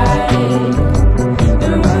try.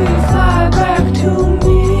 And will you fly back to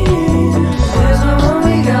me? There's no one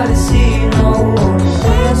we gotta see, no.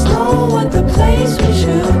 There's no other place we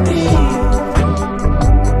should be.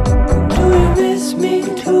 Do you miss me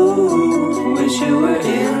too? Wish you were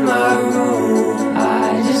in my room. I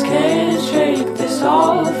just can't shake this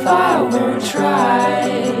all if I won't try.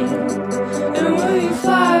 And will you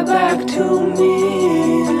fly back to me?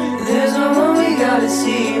 There's no one we gotta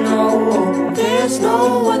see, no. There's no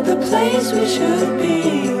other place we should be.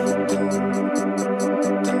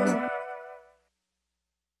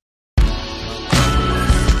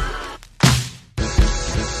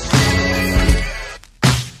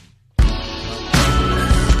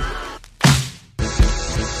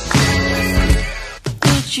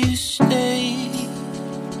 Would you stay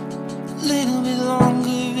a little bit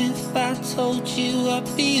longer if I told you I'd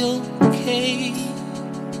be okay?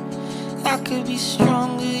 I could be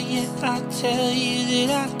stronger, yet I tell you that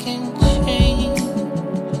I can change.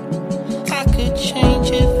 I could change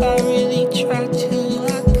if I really tried to.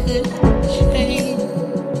 I could change.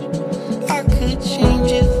 I could change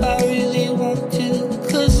if I really want to.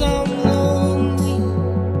 'Cause I'm lonely,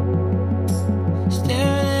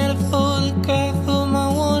 staring at a photograph of my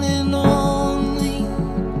one and only.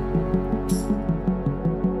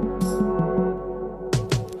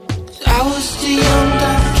 I was too young,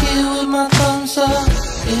 dumb kid with my thumbs up.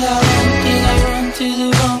 Did I run to the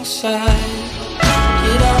wrong side?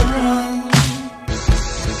 Did I run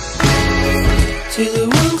to the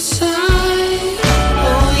wrong side?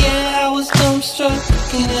 Oh yeah, I was dumbstruck,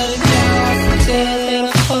 looking at it now, I can tell that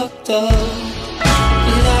I fucked up.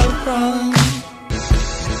 Did I run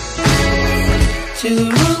to the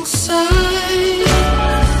wrong side?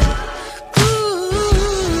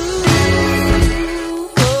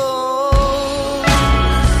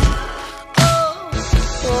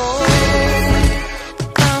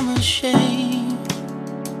 I'm ashamed.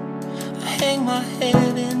 I hang my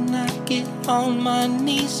head and I get on my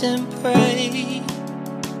knees and pray.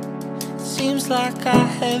 Seems like I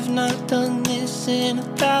have not done this in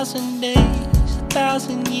 1,000 days,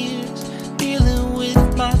 1,000 years, dealing with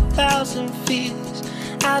my 1,000 fears.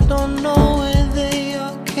 I don't know where they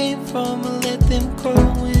all came from. I let them grow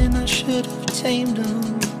when I should have tamed them.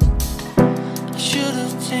 I should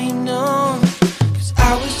have tamed them. 'Cause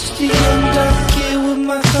I was just a young dumb kid with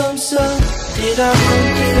my thumbs up. Did I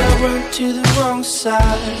run to the wrong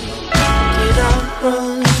side? Did I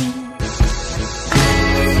run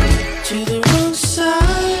to the wrong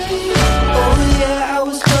side? Oh yeah, I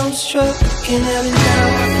was dumbstruck, looking at it now,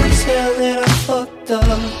 I can tell that I fucked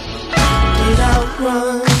up. Did I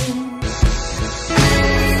run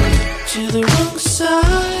to the wrong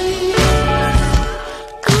side?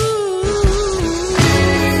 Ooh.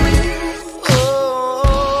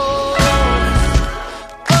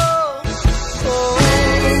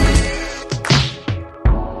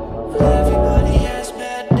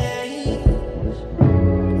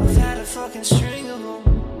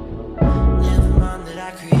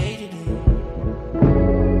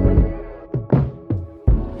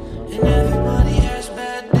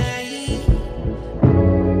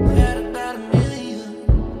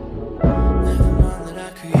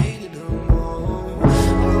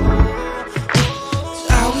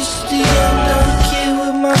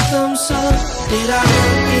 Did I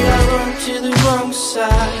run to the wrong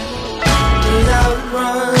side? Did I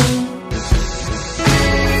run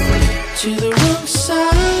to the wrong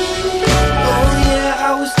side? Oh yeah, I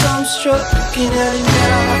was dumbstruck, looking at it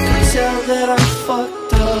now, I could tell that I'm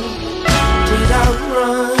fucked up. Did I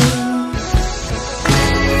run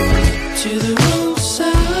to the wrong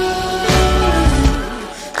side?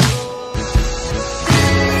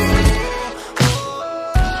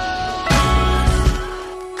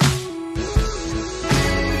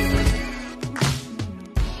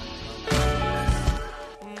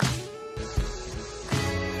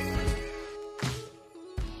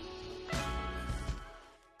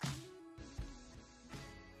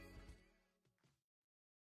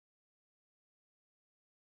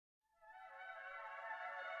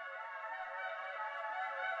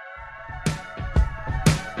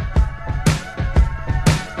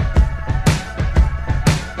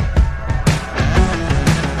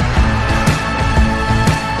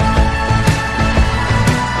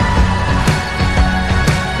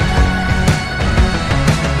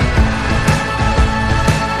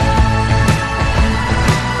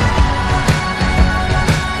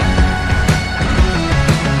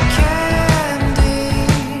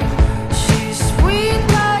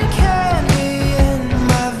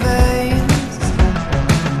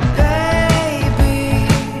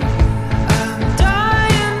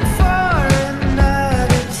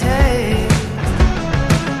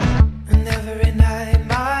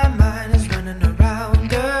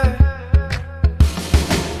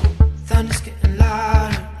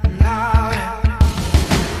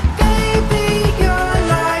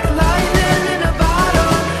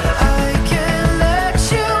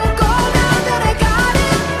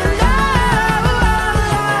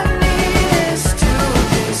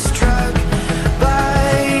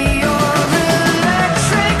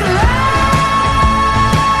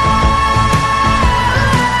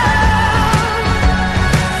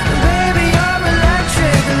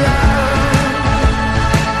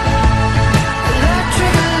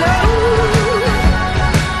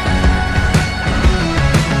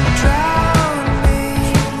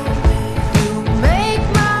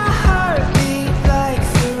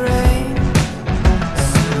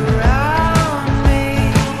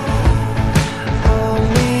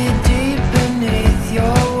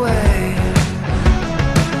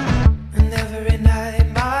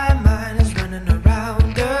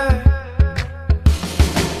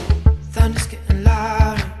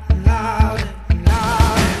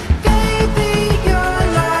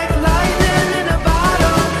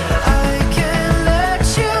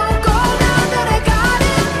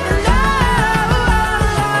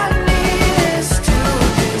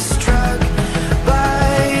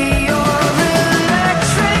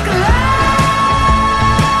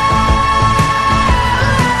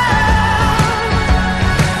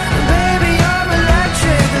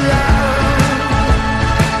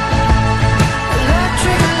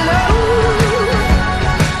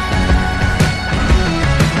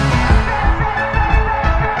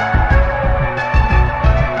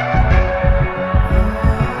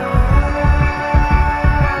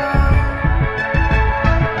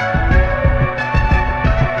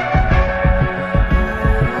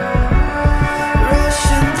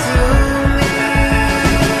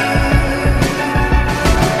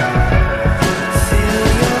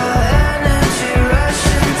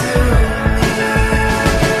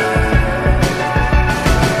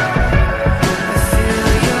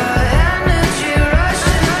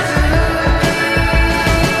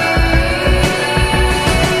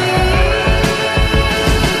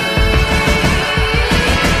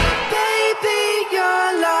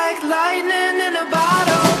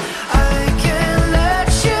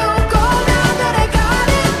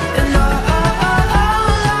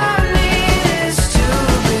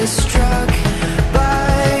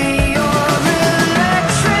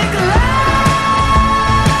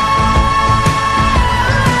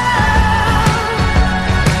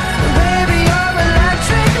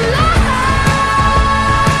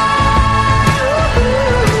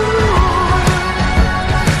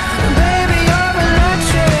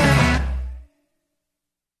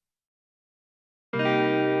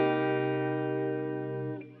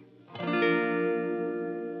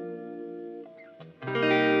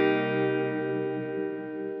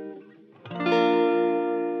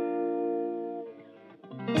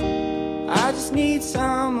 I just need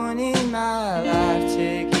someone in my life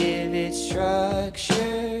to give it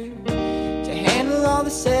structure, to handle all the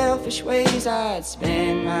selfish ways I'd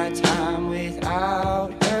spend my time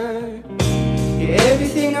without her. You're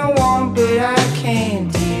everything I want, but I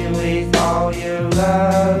can't deal with all your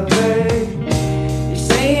lovers. You're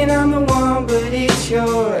saying I'm the one, but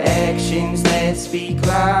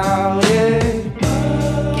clouded,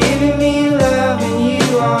 giving me love when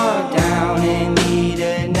you are down and need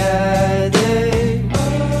another.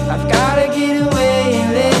 I've gotta get away and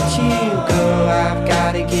let you go. I've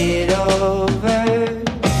gotta get over,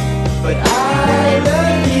 but I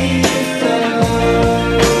love you so.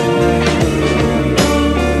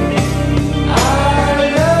 I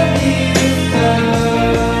love you so.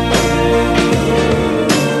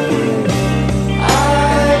 I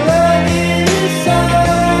love you so.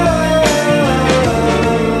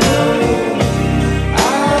 I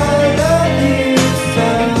love you so.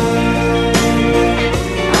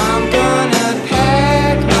 I'm gonna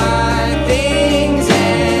pack my things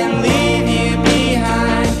and leave you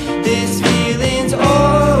behind. This feeling's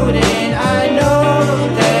old and I know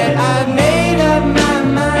that I've made up my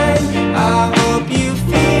mind. I hope you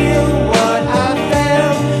feel what I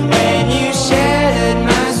felt when you shattered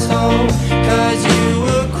my soul. 'Cause you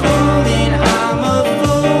were cruel and I'm a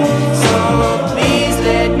fool, so please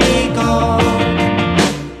let me go.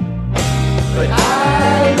 But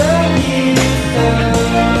I love you so.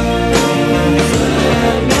 Please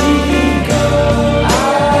let me go.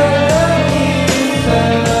 I love you so.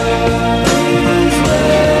 Please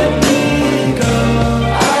let me go.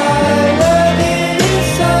 I love you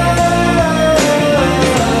so.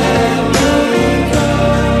 Let me go.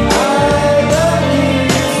 I love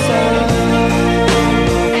you so.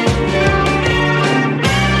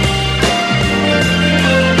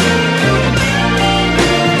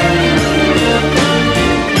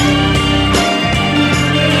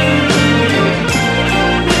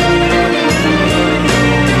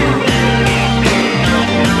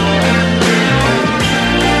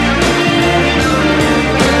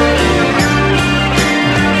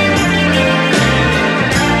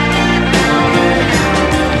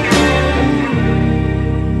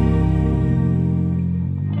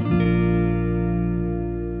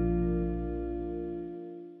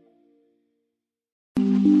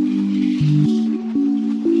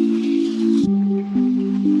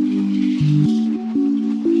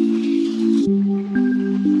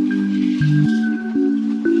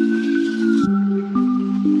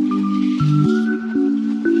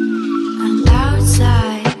 I'm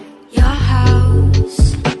outside your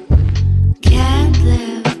house, can't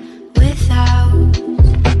live without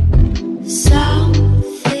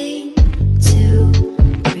something to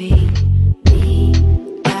bring me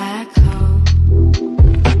back home.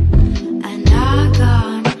 I knock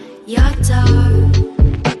on your door,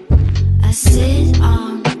 I sit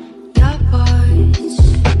on your porch,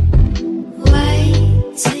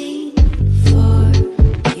 waiting for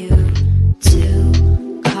you to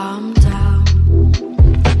calm down.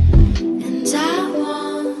 And I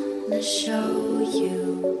wanna show you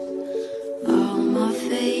all my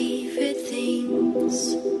favorite things.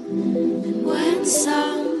 And when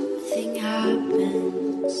something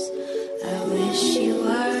happens, I wish you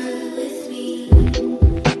were with me.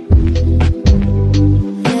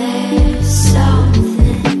 There's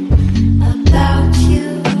something about you.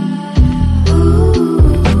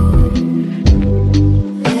 Ooh.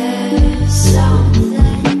 There's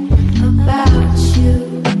something about you.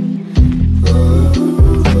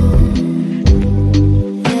 Ooh.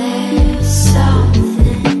 There's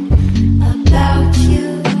something about you.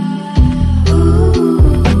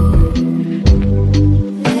 Ooh.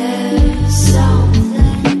 There's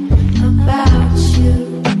something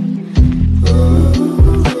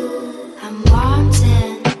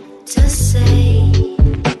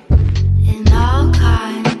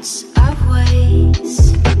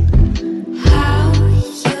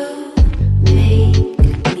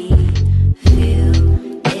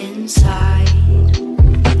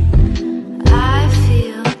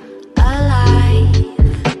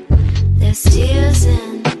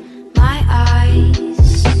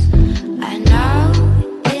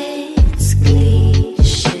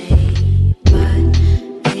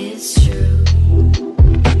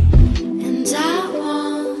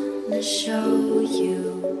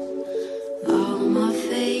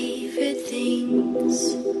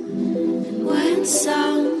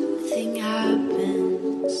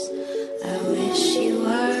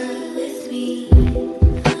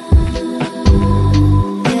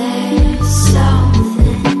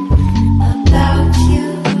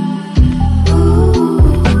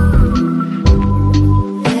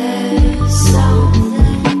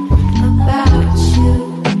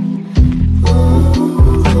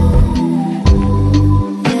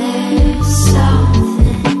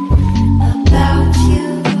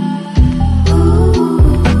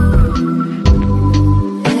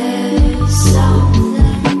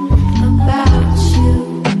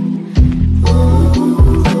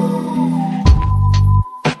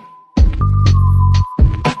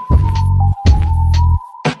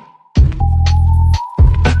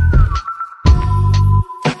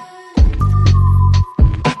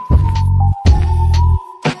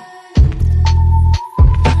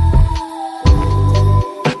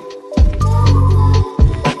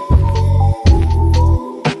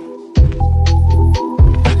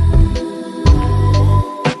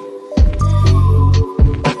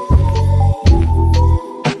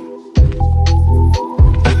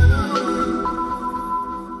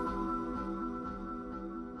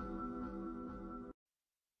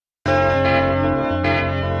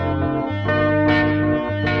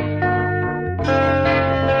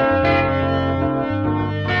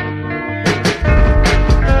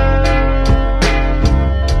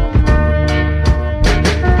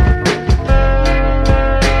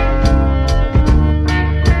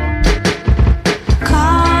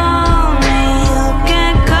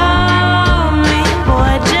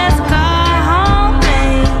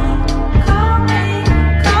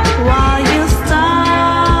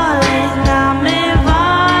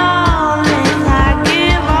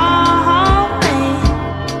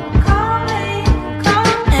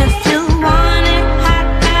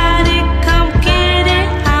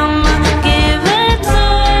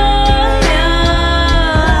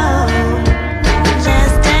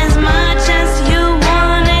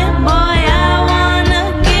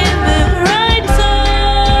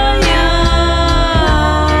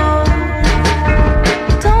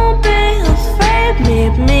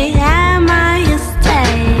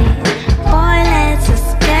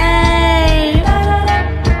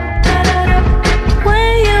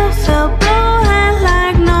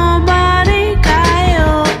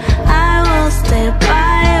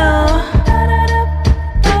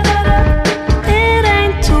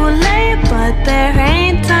but there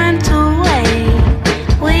ain't time to wait.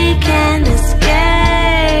 We can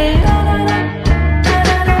escape.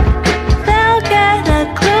 They'll get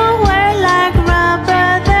a clue, we're like rubber,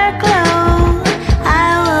 they're glue. I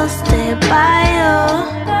will stay by you.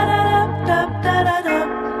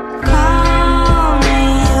 Call me,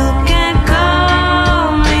 you can call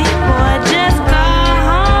me, boy, just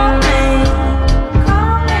call me.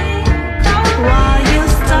 While you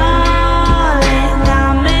stalling,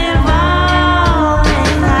 I'm evolving,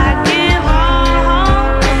 I give all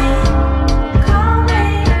me.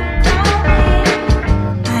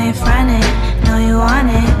 I ain't frontin', know you want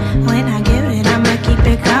it. When I give it, I'ma keep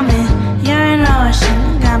it coming. You're an ocean,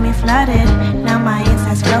 got me flooded. Now my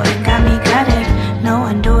insides floating, got me gutted. No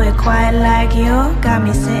one do it quite like you. Got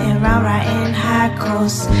me sitting around writing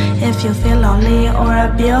haikus. If you feel lonely or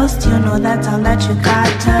abused, you know that's all that you got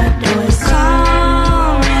to do is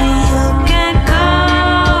call me. You can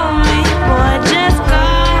call me, boy, just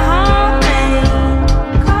call me.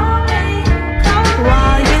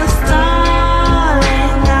 While you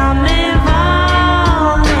stalling, I'm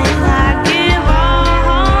evolving, I give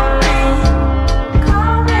all me.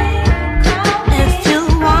 If you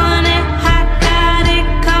want it, I got it,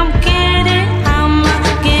 come get it, I'ma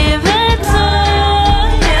give it to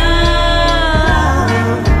you.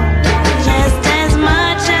 Just as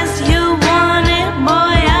much as you want it,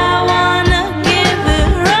 boy, I wanna give it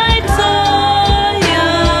right to you.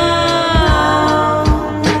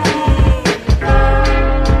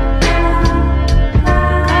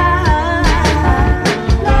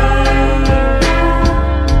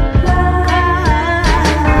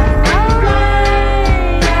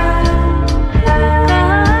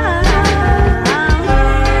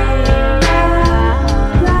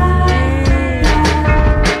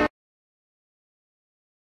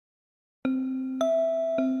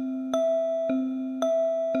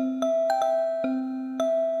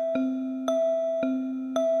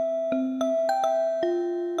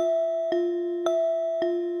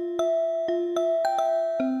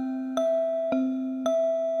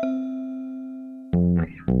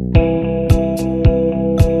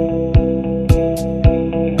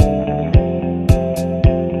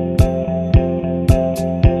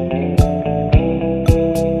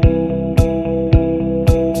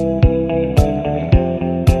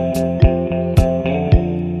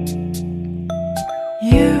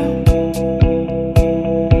 You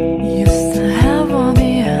used to have all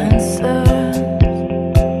the answers,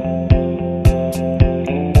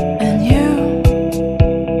 and you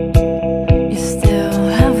still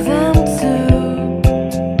have them too.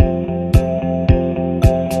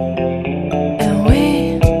 And we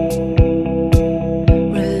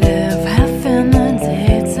live half in the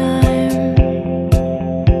daytime,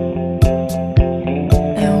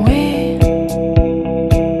 and we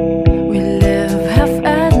live half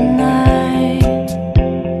at night.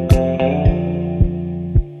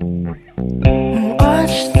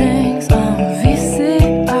 Watch things on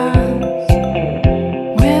VCRs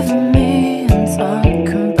with me and talk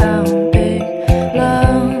about big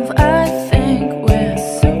love. I think we're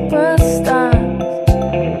superstars.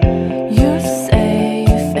 You say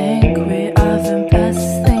you think we are the best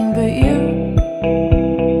thing, but you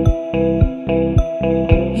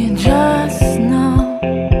just know,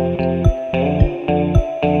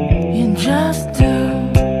 you just do.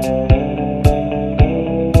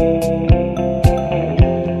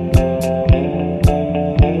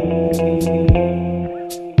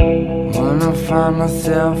 Wanna find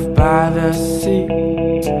myself by the sea,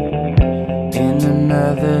 in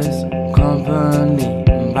another's company.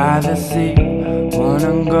 By the sea,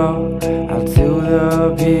 wanna go out to the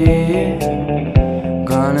pier.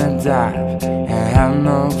 Gonna dive and have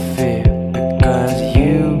no fear, because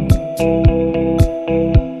you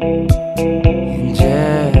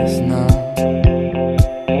just know,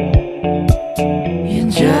 you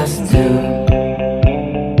just do.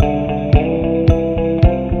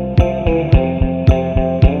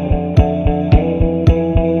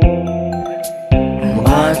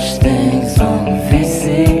 Watch things on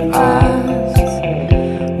VCRs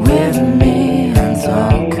with me and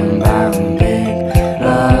talking about big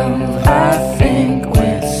love. I think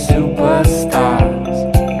we're superstars.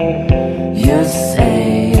 You say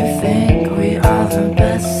you think we are the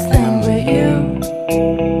best thing, but you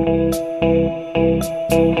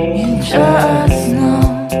just know,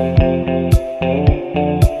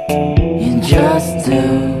 you just do.